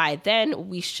 But by then,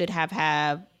 we should have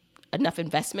enough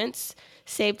investments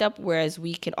saved up, whereas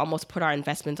we can almost put our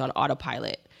investments on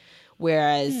autopilot.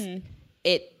 Whereas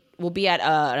it will be at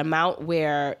an amount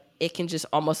where it can just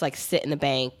almost like sit in the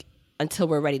bank until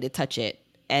we're ready to touch it.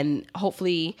 And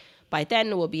hopefully by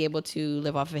then we'll be able to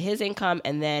live off of his income.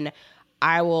 And then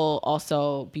I will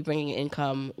also be bringing in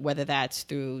income, whether that's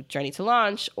through Journey to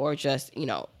Launch or just,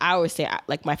 I always say,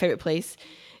 like, my favorite place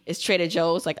is Trader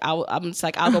Joe's. Like, I'm just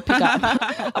like, I'll go pick up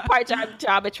a part-time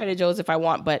job at Trader Joe's if I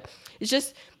want. But it's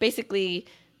just basically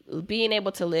being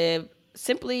able to live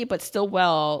simply but still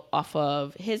well off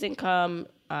of his income,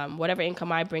 whatever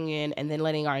income I bring in, and then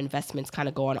letting our investments kind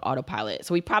of go on autopilot.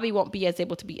 So we probably won't be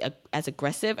able to be as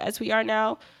aggressive as we are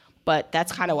now, but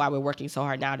that's kind of why we're working so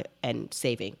hard now and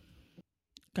saving.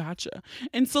 Gotcha.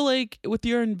 And so, like, with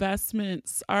your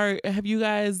investments, have you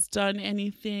guys done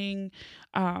anything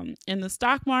in the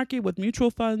stock market with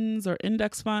mutual funds or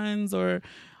index funds, or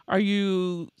are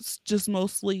you just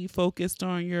mostly focused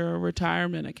on your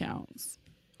retirement accounts?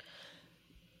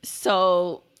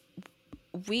 So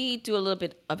we do a little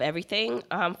bit of everything.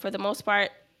 For the most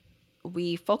part,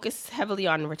 we focus heavily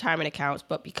on retirement accounts,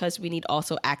 but because we need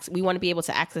also we want to be able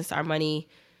to access our money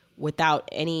without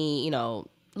any,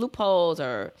 loopholes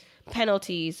or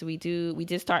penalties. We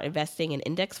did start investing in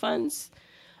index funds.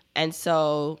 And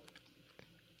so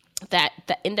that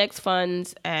the index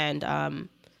funds and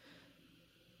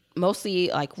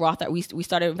mostly like Roth, we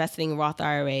started investing in Roth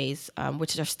IRAs,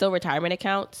 which are still retirement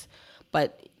accounts,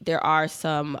 but there are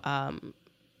some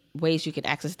ways you can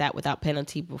access that without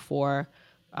penalty before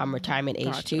retirement age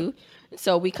Gotcha. too.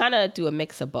 So we kind of do a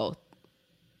mix of both.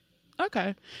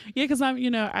 Okay. Yeah, because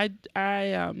I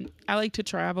like to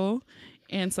travel,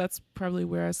 and so that's probably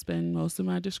where I spend most of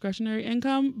my discretionary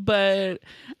income. But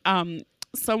um,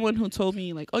 someone who told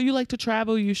me like, "Oh, you like to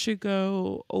travel? You should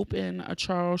go open a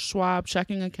Charles Schwab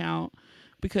checking account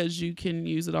because you can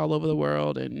use it all over the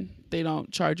world and they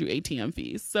don't charge you ATM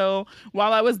fees." So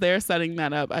while I was there setting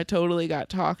that up, I totally got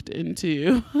talked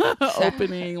into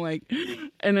opening like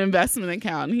an investment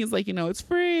account. And he's like, it's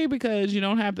free because you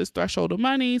don't have this threshold of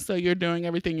money. So you're doing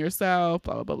everything yourself,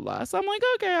 blah, blah, blah. So I'm like,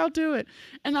 okay, I'll do it.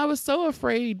 And I was so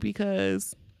afraid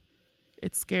because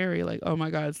it's scary. Like, oh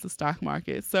my God, it's the stock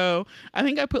market. So I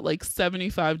think I put like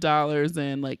 $75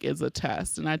 in, like, as a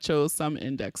test. And I chose some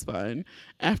index fund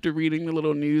after reading the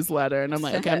little newsletter. And I'm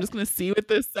like, okay, I'm just going to see what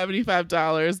this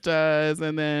 $75 does.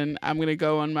 And then I'm going to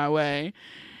go on my way.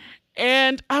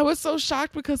 And I was so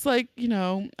shocked because, like,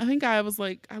 I think I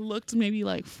looked maybe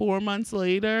like 4 months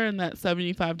later, and that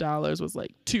 $75 was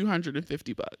like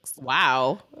 $250.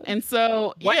 Wow. And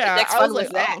so, What yeah, index I was fund like,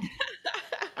 was that?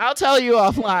 oh, I'll tell you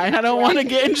offline. I don't want to Right.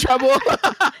 get in trouble.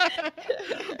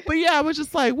 But yeah, I was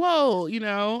just like, whoa,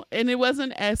 and it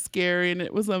wasn't as scary. And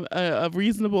it was a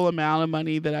reasonable amount of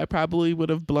money that I probably would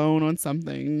have blown on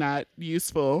something not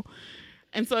useful.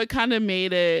 And so it kind of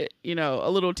made it, a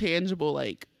little tangible,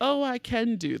 like, oh, I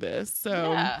can do this.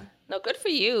 So, Yeah. No, good for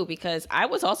you because I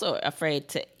was also afraid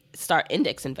to start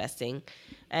index investing.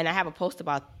 And I have a post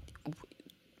about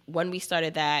when we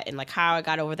started that and like how I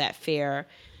got over that fear.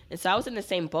 And so I was in the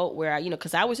same boat where,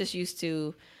 because I was just used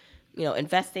to,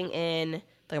 investing in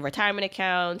the retirement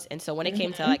accounts. And so when it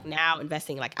came to like now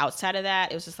investing like outside of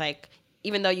that, it was just like,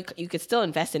 even though you could still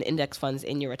invest in index funds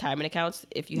in your retirement accounts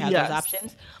if you have those yes.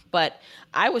 options. But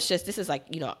I was just, this is like,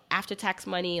 after tax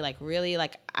money, like really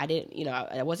like I didn't,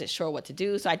 I wasn't sure what to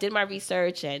do. So I did my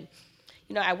research and,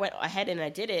 I went ahead and I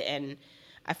did it. And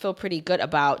I feel pretty good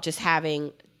about just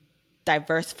having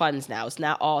diverse funds now. It's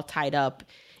not all tied up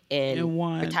in In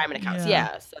one. retirement accounts.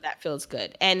 Yeah. Yeah. So that feels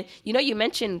good. And, you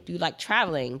mentioned you like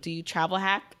traveling. Do you travel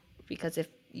hack? Because if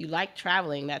you like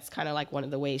traveling, that's kind of like one of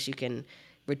the ways you can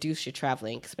reduce your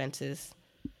traveling expenses.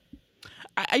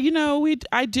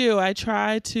 I do. I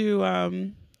try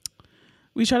to,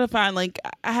 we try to find, like,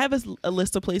 I have a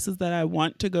list of places that I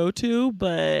want to go to,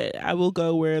 but I will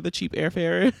go where the cheap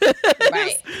airfare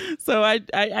Right. is. So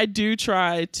I do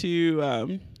try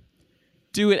to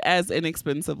do it as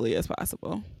inexpensively as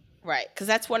possible. Right. Because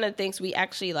that's one of the things we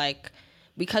actually like,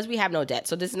 because we have no debt.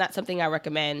 So this is not something I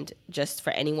recommend just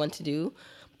for anyone to do.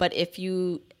 But if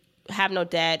you have no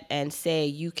debt and say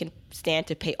you can stand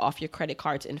to pay off your credit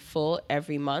cards in full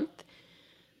every month,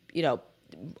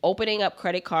 opening up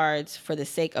credit cards for the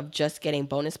sake of just getting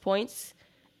bonus points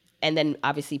and then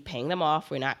obviously paying them off.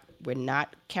 We're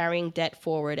not carrying debt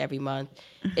forward every month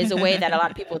is a way that a lot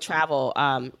of people travel.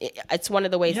 It's one of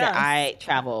the ways that Yes. I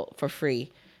travel for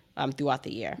free throughout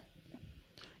the year.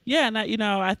 Yeah, and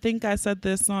I think I said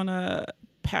this on a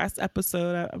past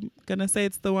episode. I'm gonna say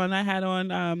it's the one I had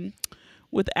on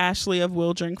with Ashley of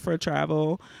Will Drink for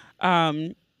Travel.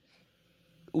 Um,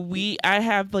 I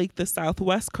have like the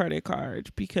Southwest credit card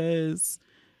because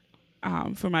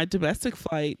for my domestic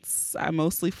flights, I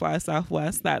mostly fly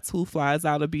Southwest. That's who flies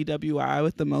out of BWI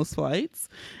with the most flights.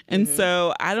 And Mm-hmm.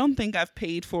 so I don't think I've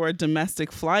paid for a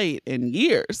domestic flight in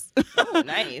years Oh,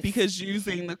 nice. because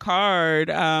using the card,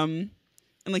 and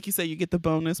like you said, you get the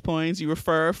bonus points, you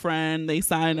refer a friend, they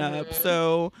sign up. Mm-hmm.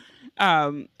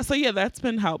 So yeah, that's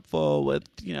been helpful with,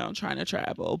 trying to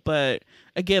travel. But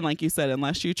again, like you said,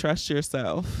 unless you trust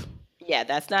yourself, Yeah,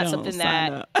 that's not don't something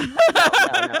sign that.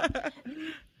 up. No, no, no.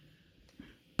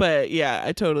 But yeah,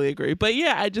 I totally agree. But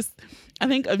yeah, I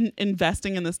think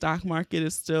investing in the stock market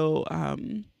is still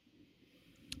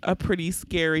a pretty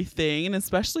scary thing, and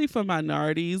especially for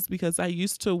minorities because I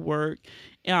used to work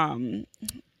um,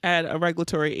 at a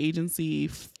regulatory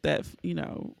agency that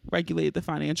regulated the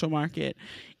financial market,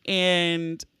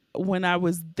 and when I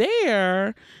was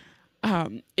there,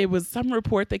 it was some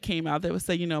report that came out that would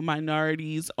say,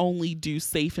 minorities only do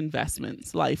safe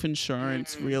investments, life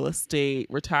insurance, real estate,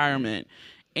 retirement.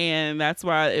 And that's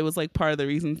why it was like part of the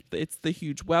reason it's the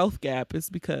huge wealth gap is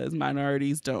because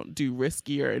minorities don't do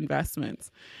riskier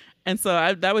investments. And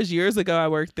so that was years ago I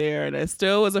worked there and I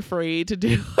still was afraid to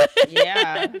do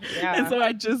Yeah, it. And yeah. so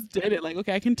I just did it. Like,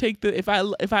 okay, I can take if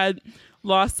I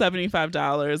lost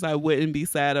 $75, I wouldn't be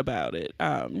sad about it.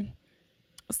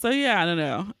 So yeah, I don't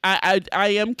know. I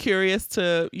am curious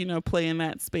to, play in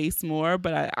that space more,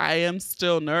 but I am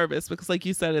still nervous because like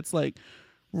you said, it's like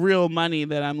real money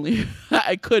that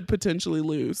I could potentially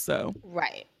lose. So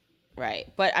Right. Right.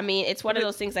 But I mean, it's one But of it,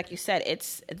 those things like you said,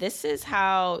 this is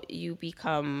how you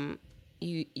become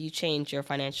you change your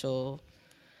financial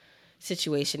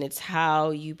situation. It's how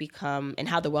you become and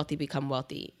how the wealthy become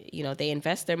wealthy. You know, they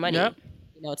invest their yep. money.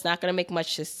 You know, it's not going to make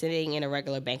much just sitting in a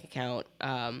regular bank account.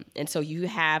 And so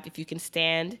if you can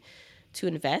stand to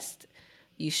invest,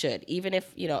 you should. Even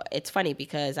if, you know, it's funny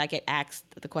because I get asked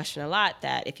the question a lot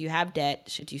that if you have debt,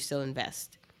 should you still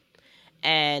invest?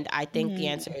 And I think the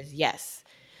answer is yes,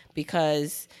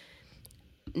 because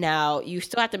now you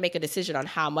still have to make a decision on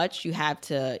how much you have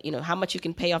to, you know, how much you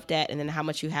can pay off debt and then how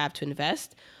much you have to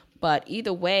invest. But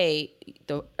either way,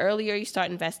 the earlier you start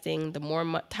investing, the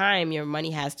more time your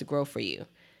money has to grow for you.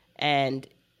 And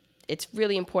it's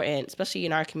really important, especially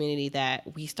in our community,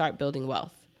 that we start building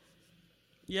wealth.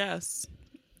 Yes,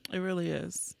 it really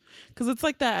is. Because it's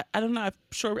like that. I don't know. I'm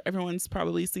sure everyone's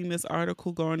probably seen this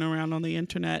article going around on the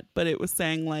internet, but it was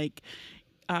saying like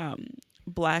um,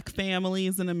 black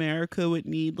families in America would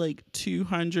need like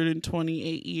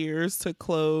 228 years to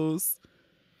close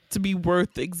to be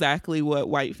worth exactly what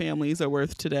white families are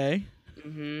worth today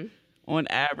Hmm. on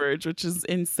average, which is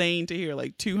insane to hear,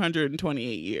 like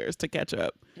 228 years to catch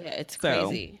up. Yeah, it's So,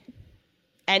 crazy.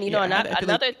 And you know, yeah, I feel like,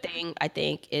 another thing I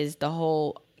think is the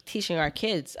whole teaching our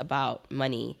kids about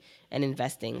money and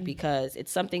investing, because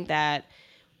it's something that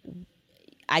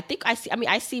I think I see. I mean,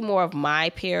 I see more of my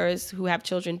peers who have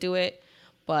children do it,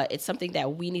 but it's something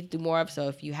that we need to do more of. So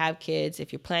if you have kids,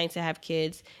 if you're planning to have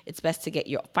kids, it's best to get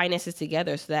your finances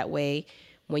together so that way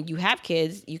when you have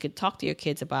kids, you can talk to your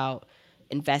kids about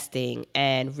investing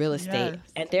and real estate, yes.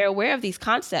 and they're aware of these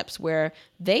concepts where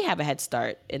they have a head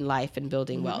start in life and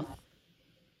building Mm-hmm. wealth.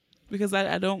 Because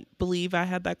I don't believe I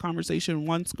had that conversation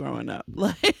once growing up.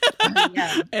 Like,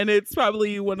 Yeah. and it's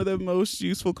probably one of the most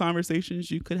useful conversations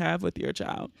you could have with your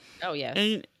child. Oh yes.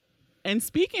 And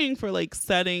speaking for like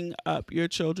setting up your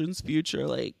children's future,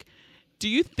 like, do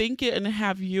you think it, and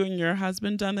have you and your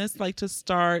husband done this, like to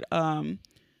start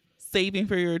saving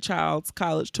for your child's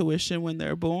college tuition when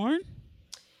they're born?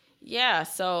 Yeah.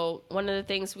 So one of the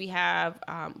things we have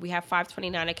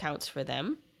 529 accounts for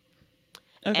them,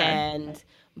 Okay. and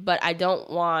but I don't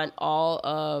want all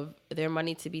of their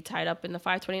money to be tied up in the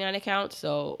 529 account.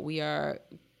 So we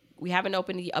haven't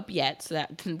opened it up yet. So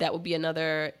that that would be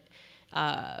another,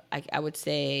 I would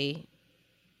say,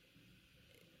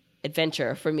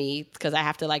 adventure for me because I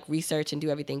have to like research and do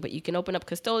everything. But you can open up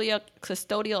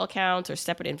custodial accounts or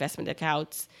separate investment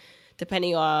accounts,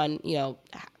 depending on, you know,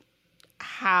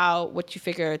 how what you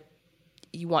figure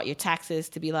you want your taxes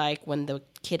to be like when the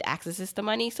kid accesses the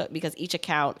money. So because each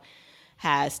account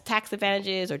has tax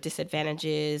advantages or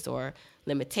disadvantages or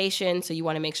limitations, so you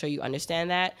want to make sure you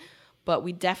understand that. But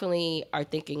we definitely are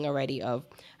thinking already of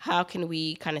how can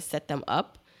we kind of set them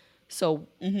up so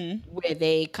where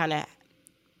they kind of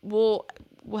will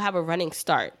have a running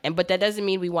start. And but that doesn't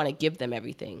mean we want to give them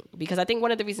everything, because I think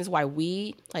one of the reasons why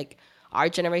we like our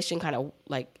generation kind of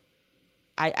like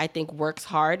I think works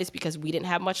hard is because we didn't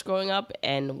have much growing up.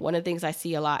 And one of the things I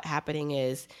see a lot happening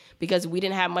is because we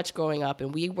didn't have much growing up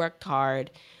and we worked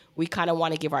hard, we kind of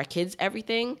want to give our kids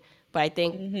everything. But I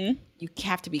think you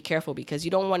have to be careful because you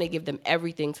don't want to give them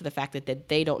everything to the fact that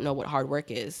they don't know what hard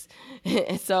work is.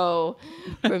 And so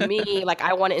for me, like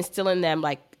I want to instill in them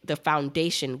like the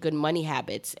foundation, good money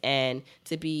habits, and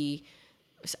to be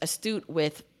astute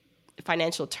with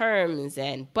financial terms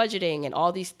and budgeting and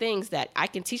all these things that I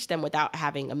can teach them without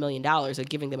having $1 million or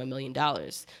giving them $1 million.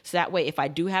 So that way, if I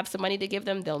do have some money to give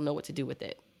them, they'll know what to do with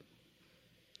it.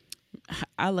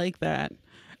 I like that.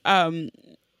 Um,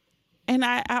 and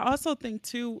I also think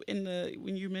too in the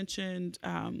when you mentioned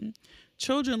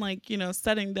children, like, you know,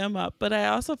 setting them up, but I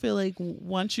also feel like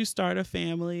once you start a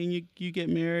family and you get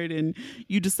married and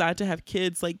you decide to have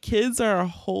kids, like kids are a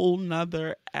whole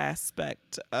nother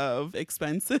aspect of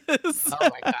expenses Oh my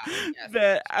God. Yes.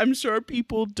 that I'm sure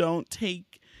people don't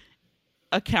take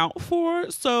account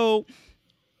for. So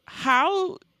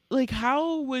how, like,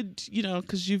 how would, you know,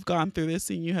 because you've gone through this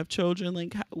and you have children,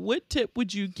 like what tip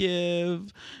would you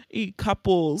give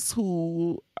couples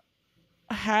who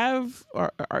have or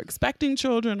are expecting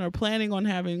children or planning on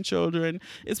having children,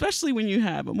 especially when you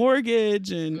have a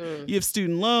mortgage and Mm. you have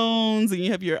student loans and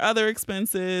you have your other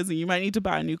expenses and you might need to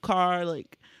buy a new car?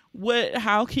 Like, what,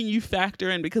 how can you factor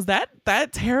in, because that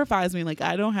terrifies me. Like,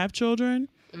 I don't have children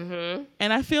Mm-hmm.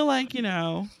 and I feel like, you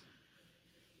know,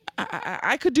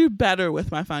 I could do better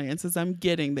with my finances. I'm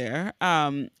getting there.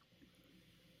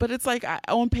 But it's like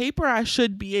on paper, I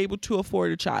should be able to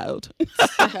afford a child, and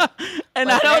I But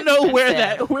they're don't know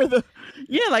expensive. where the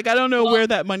yeah, like I don't know Well, where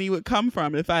that money would come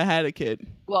from if I had a kid.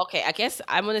 well, okay. I guess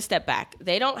I'm going to step back.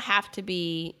 They don't have to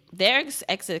be. they're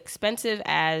as expensive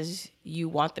as you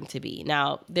want them to be.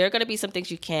 Now, there are going to be some things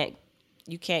you can't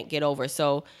get over.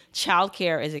 So,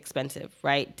 childcare is expensive,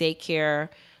 right? Daycare,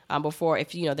 before,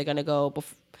 if you know they're going to go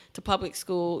to public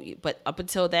school, but up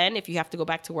until then, if you have to go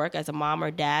back to work as a mom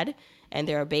or dad and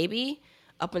they're a baby,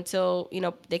 up until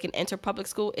they can enter public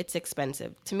school, it's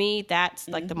expensive. To me, that's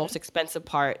like the most expensive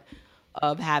part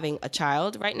of having a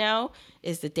child right now,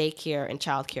 is the daycare and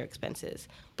childcare expenses.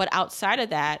 But outside of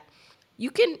that, you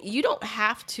don't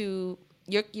have to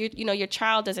your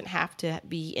child doesn't have to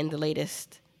be in the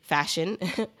latest fashion.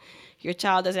 Your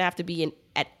child doesn't have to be in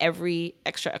at every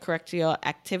extracurricular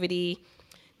activity.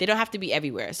 They don't have to be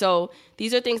everywhere. So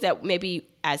these are things that maybe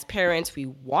as parents we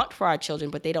want for our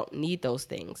children, but they don't need those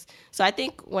things. So I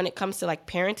think when it comes to like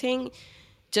parenting,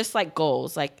 just like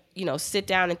goals, like, sit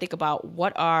down and think about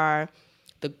what are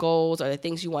the goals or the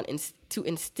things you want to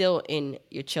instill in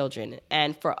your children.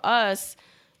 And for us,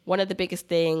 one of the biggest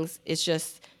things is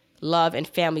just love and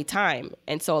family time.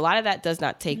 And so a lot of that does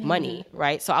not take money,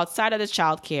 right? So outside of the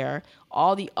childcare,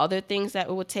 all the other things that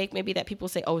it would take, maybe that people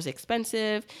say, oh, it's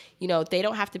expensive, they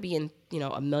don't have to be in,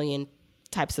 a million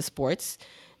types of sports.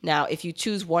 Now, if you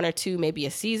choose one or two, maybe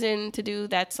a season to do,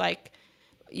 that's like,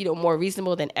 more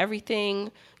reasonable than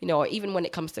everything, or even when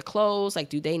it comes to clothes, like,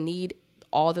 do they need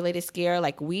all the latest gear?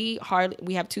 Like, we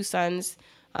have two sons.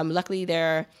 Luckily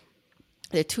they're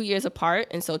 2 years apart.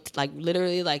 And so like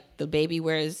literally like the baby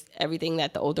wears everything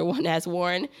that the older one has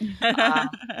worn.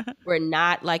 We're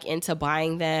not like into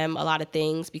buying them a lot of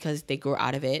things because they grow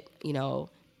out of it,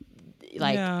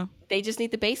 like Yeah. they just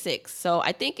need the basics. So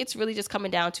I think it's really just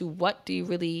coming down to what do you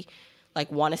really like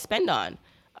want to spend on.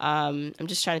 I'm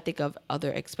just trying to think of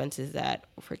other expenses that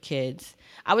for kids.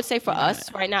 I would say for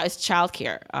us right now it's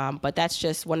childcare. But that's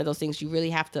just one of those things you really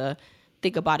have to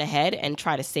think about ahead and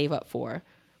try to save up for.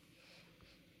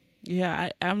 Yeah,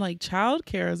 I'm like,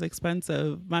 childcare is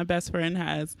expensive. My best friend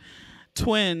has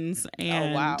twins, Oh,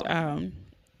 and wow.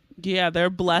 yeah,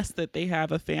 they're blessed that they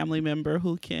have a family member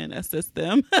who can assist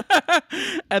them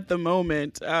at the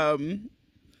moment.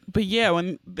 But yeah,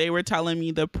 when they were telling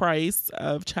me the price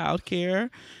of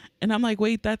childcare, and I'm like,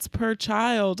 wait, that's per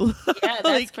child. Yeah,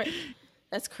 Like, that's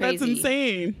that's crazy.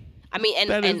 insane. I mean,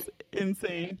 That and is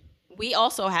insane. we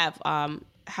also have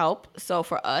help. So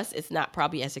for us, it's not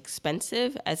probably as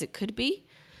expensive as it could be.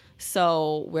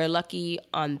 So we're lucky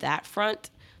on that front,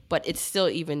 but it's still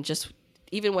even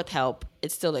with help,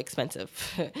 it's still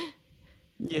expensive.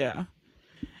 Yeah.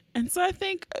 And so I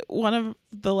think one of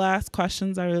the last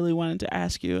questions I really wanted to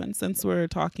ask you, and since we're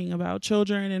talking about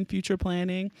children and future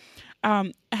planning,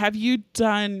 have you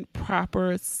done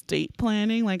proper estate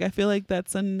planning? Like, I feel like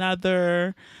that's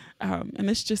another, and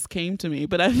this just came to me,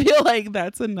 but I feel like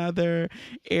that's another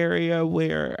area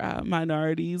where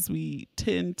minorities, we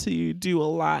tend to do a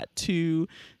lot to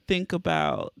think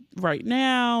about right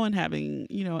now and having,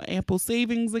 ample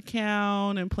savings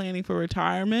account and planning for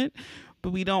retirement, but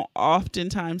we don't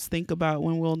oftentimes think about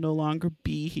when we'll no longer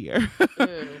be here.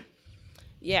 Mm.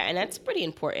 Yeah, and that's pretty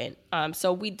important.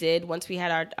 So we did once we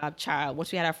had our child,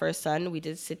 once we had our first son, we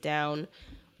did sit down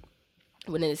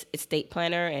with an estate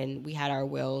planner and we had our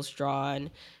wills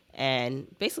drawn and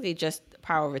basically just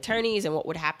power of attorneys and what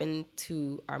would happen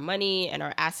to our money and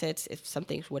our assets if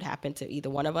something would happen to either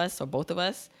one of us or both of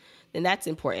us. Then that's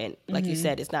important. Like you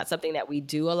said, it's not something that we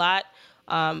do a lot.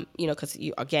 Because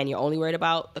again, you're only worried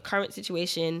about the current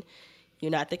situation.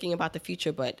 You're not thinking about the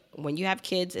future. But when you have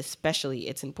kids, especially,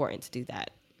 it's important to do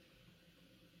that.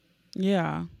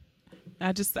 Yeah.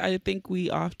 I think we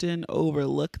often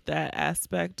overlook that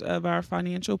aspect of our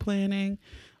financial planning,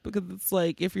 because it's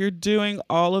like, if you're doing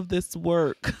all of this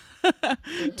work to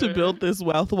Hmm. build this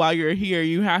wealth while you're here,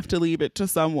 you have to leave it to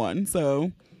someone.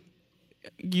 So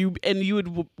you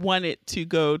would want it to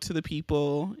go to the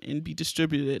people and be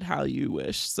distributed how you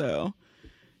wish. So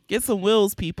get some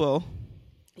wills, people.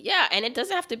 Yeah, and it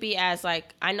doesn't have to be as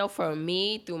like I know for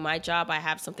me through my job I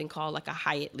have something called like a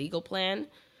Hyatt legal plan.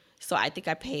 So I think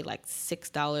I pay like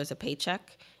 $6 a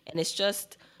paycheck and it's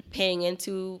just paying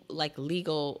into like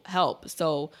legal help.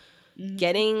 So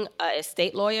getting a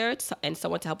estate lawyer and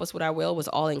someone to help us with our will was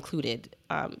all included.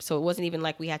 So it wasn't even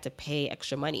like we had to pay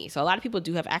extra money. So a lot of people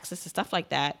do have access to stuff like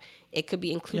that. It could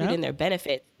be included Yep. in their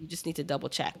benefit. You just need to double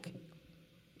check.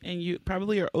 And you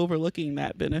probably are overlooking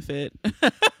that benefit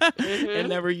and Hmm.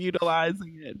 never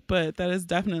utilizing it. But that is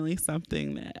definitely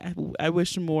something that I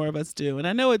wish more of us do. And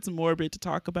I know it's morbid to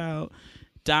talk about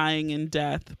dying and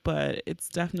death, but it's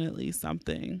definitely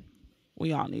something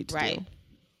we all need to Right. do.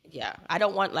 Yeah, I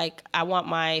want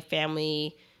my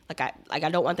family I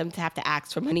don't want them to have to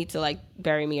ask for money to like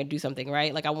bury me or do something,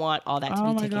 right? Like I want all that to Oh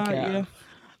be my taken God, care yeah. of.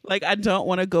 Like, I don't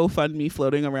want a GoFundMe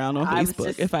floating around on I was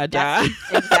Facebook just if I that's die.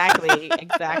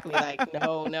 exactly like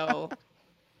no, no.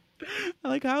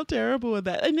 Like, how terrible is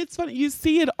that? And it's funny, you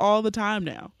see it all the time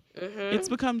now. It's Mhm.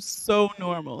 become so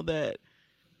normal that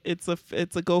it's a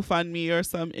GoFundMe or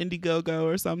some Indiegogo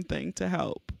or something to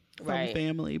help some Right.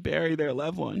 family bury their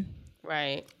loved one.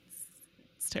 Right.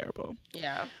 It's terrible.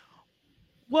 Yeah.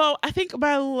 Well, I think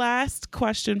my last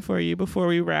question for you before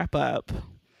we wrap up.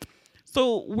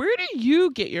 So, where do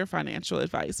you get your financial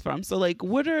advice from? So, like,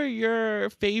 what are your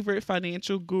favorite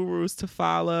financial gurus to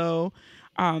follow?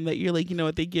 That you're like, you know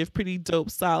what, they give pretty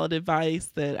dope, solid advice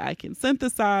that I can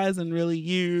synthesize and really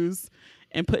use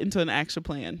and put into an action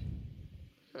plan.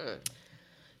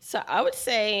 So I would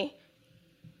say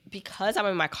because I'm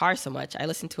in my car so much, I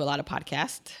listen to a lot of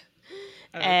podcasts.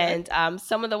 Okay. And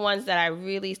some of the ones that I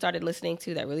really started listening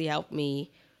to that really helped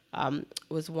me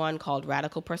was one called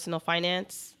Radical Personal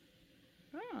Finance.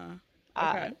 Ah,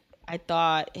 Uh, okay. I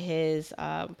thought his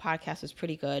podcast was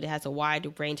pretty good. It has a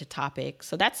wide range of topics.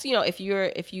 So that's if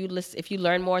you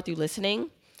learn more through listening,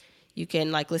 you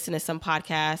can like listen to some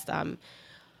podcast.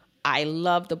 I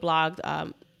love the blog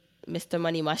Mr.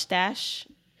 Money Mustache.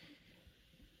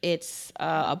 It's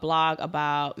a blog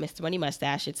about Mr. Money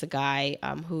Mustache. It's a guy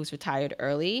who's retired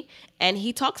early, and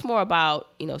he talks more about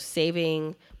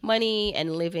saving money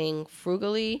and living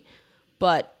frugally,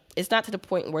 but it's not to the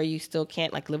point where you still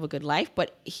can't like live a good life.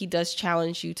 But he does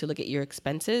challenge you to look at your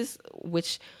expenses,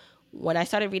 which when I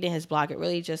started reading his blog, it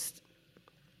really just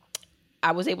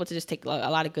I was able to just take a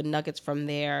lot of good nuggets from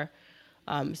there.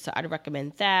 So I'd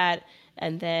recommend that,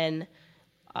 and then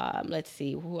let's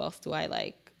see, who else do I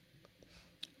like?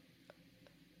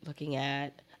 Looking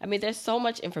at I mean there's so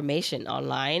much information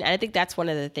online, and I think that's one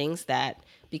of the things that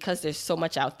because there's so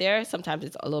much out there sometimes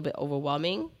it's a little bit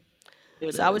overwhelming. It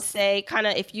So I would is. say kind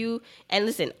of if you and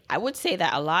listen, I would say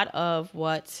that a lot of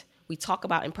what we talk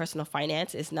about in personal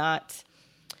finance is not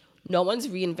no one's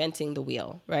reinventing the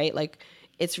wheel, right? Like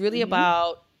it's really Mm-hmm.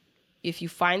 about if you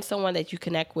find someone that you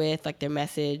connect with, like their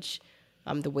message,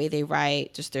 the way they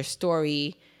write, just their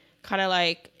story, kind of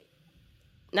like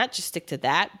not just stick to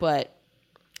that, but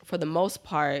for the most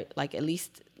part, like at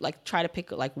least like try to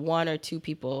pick like one or two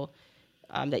people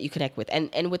that you connect with.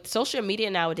 And with social media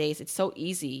nowadays, it's so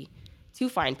easy to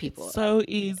find It's people. so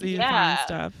easy to find Yeah,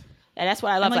 stuff. and that's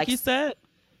what I And love. like Like, you said,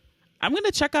 I'm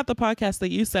gonna check out the podcast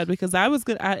that you said because I was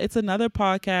good. It's another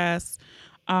podcast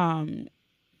um,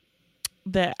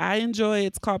 that I enjoy.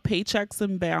 It's called Paychecks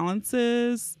and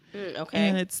Balances, and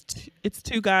okay, it's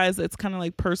two guys. It's kind of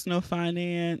like personal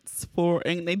finance for,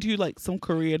 and they do like some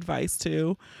career advice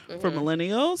too for hmm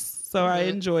millennials. So I hmm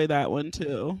enjoy that one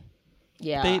too.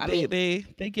 yeah. They I they mean, they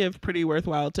they give pretty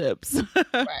worthwhile tips.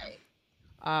 right.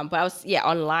 But I was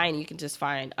online. You can just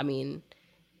find. I mean,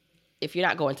 if you're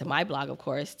not going to my blog, of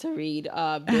course, to read,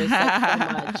 there's like so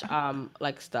much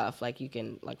like stuff like you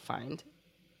can like find.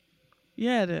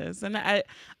 Yeah, it is. And I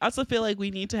also feel like we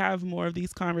need to have more of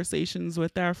these conversations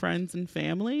with our friends and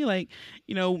family. Like,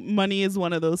 money is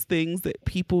one of those things that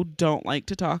people don't like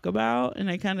to talk about. And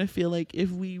I kind of feel like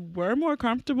if we were more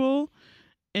comfortable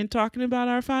in talking about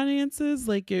our finances,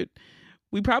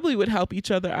 we probably would help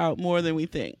each other out more than we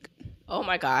think. Oh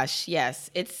my gosh, yes.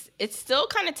 It's still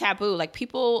kind of taboo. Like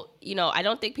people, I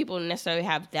don't think people necessarily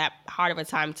have that hard of a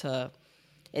time to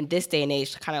in this day and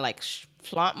age to kind of like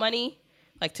flaunt money,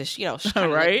 like to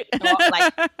kind of like Right? show off, like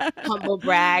humble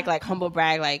brag,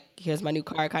 like here's my new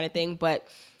car kind of thing. But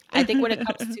I think when it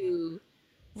comes to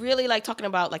really like talking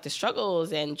about like the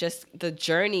struggles and just the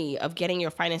journey of getting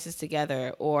your finances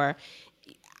together, or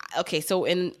okay, so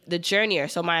in the journey, or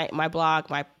so my blog,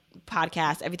 my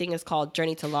podcast, everything is called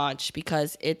Journey to Launch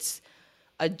because it's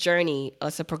a journey,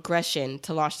 it's a progression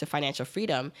to launch to financial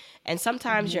freedom. And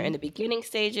sometimes you're Hmm. in the beginning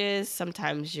stages,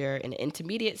 sometimes you're in the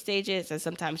intermediate stages, and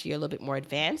sometimes you're a little bit more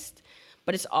advanced.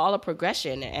 But it's all a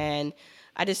progression. And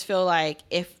I just feel like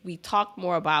if we talk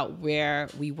more about where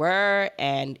we were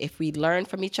and if we learn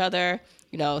from each other,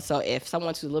 so if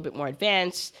someone who's a little bit more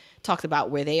advanced talks about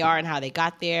where they are and how they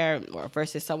got there, or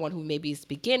versus someone who maybe is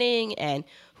beginning and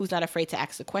who's not afraid to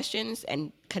ask the questions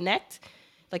and connect,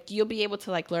 like you'll be able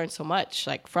to like learn so much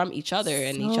like from each other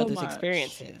and each So other's much.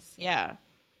 experiences. Yeah.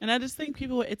 And I just think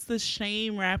it's the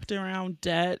shame wrapped around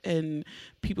debt, and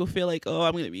people feel like, oh,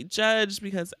 I'm going to be judged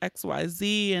because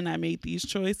XYZ and I made these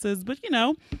choices. But,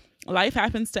 life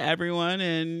happens to everyone,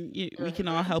 and we can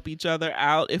all hmm help each other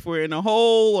out if we're in a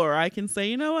hole, or I can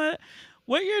say,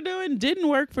 what you're doing didn't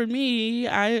work for me.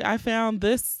 I found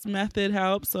this method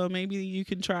help, so maybe you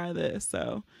can try this.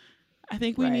 So I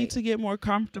think we need Right. to get more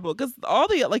comfortable because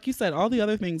like you said, all the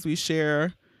other things we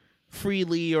share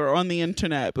freely or on the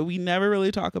internet, but we never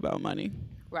really talk about money.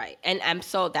 Right. And I'm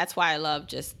so that's why I love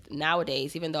just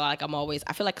nowadays, even though like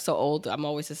I feel like so old, I'm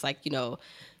always just like,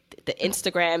 the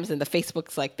Instagrams and the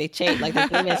Facebooks, like they change, like the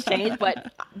game has changed.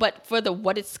 But for the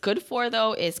what it's good for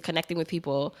though is connecting with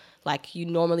people like you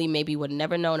normally maybe would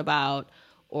never known about,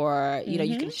 or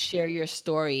you can share your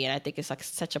story, and I think it's like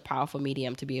such a powerful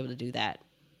medium to be able to do that.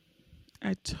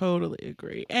 I totally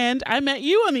agree. And I met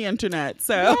you on the internet,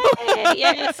 so. Yay!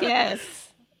 Yes, yes.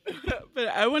 But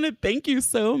I want to thank you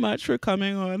so much for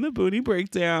coming on the Booty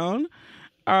Breakdown.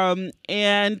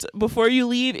 And before you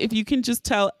leave, if you can just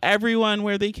tell everyone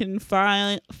where they can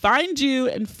find you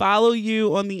and follow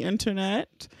you on the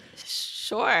internet.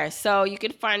 Sure. So you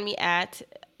can find me at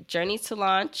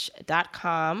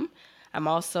journeytolaunch.com. I'm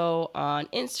also on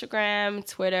Instagram,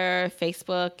 Twitter,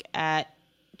 Facebook at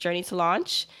Journey to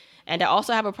Launch. And I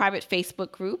also have a private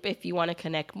Facebook group if you want to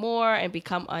connect more and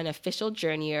become an official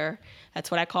journeyer.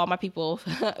 That's what I call my people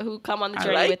who come on the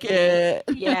journey with me.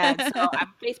 Yeah, so I have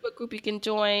a Facebook group you can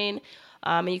join,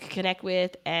 and you can connect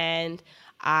with. And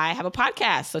I have a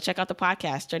podcast, so check out the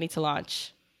podcast, Journey to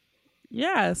Launch.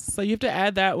 Yes, so you have to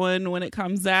add that one when it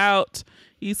comes out.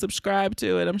 You subscribe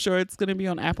to it. I'm sure it's going to be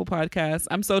on Apple Podcasts.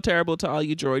 I'm so terrible to all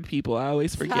you droid people. I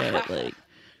always forget.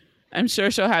 I'm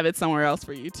sure she'll have it somewhere else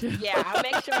for you too. Yeah, I'll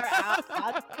make sure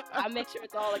I'll make sure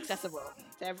it's all accessible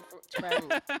to everyone.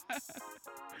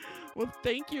 Well,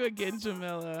 thank you again,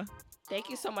 Jamila. Thank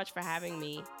you so much for having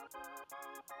me.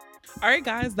 All right,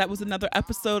 guys, that was another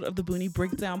episode of the Booty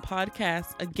Breakdown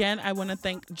podcast. Again, I want to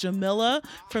thank Jamila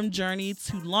from Journey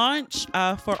to Launch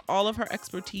for all of her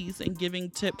expertise in giving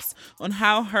tips on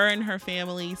how her and her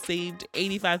family saved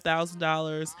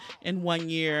 $85,000 in 1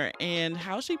 year and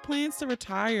how she plans to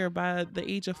retire by the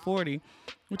age of 40,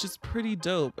 which is pretty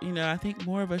dope. I think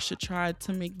more of us should try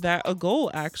to make that a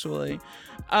goal, actually.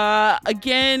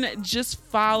 Again, just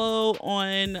follow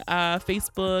on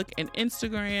Facebook and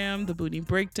Instagram, The Booty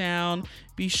Breakdown.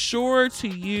 Be sure to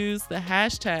use the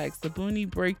hashtags, The Booty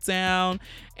Breakdown,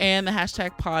 and the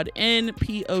hashtag PODIN,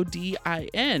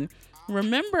 PODIN.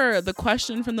 Remember the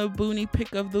question from the Booty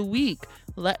Pick of the Week.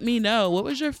 Let me know, what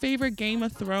was your favorite Game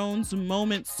of Thrones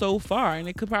moment so far? And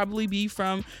it could probably be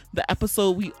from the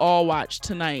episode we all watched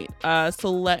tonight.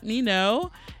 So let me know.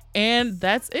 And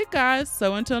that's it, guys.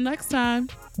 So until next time.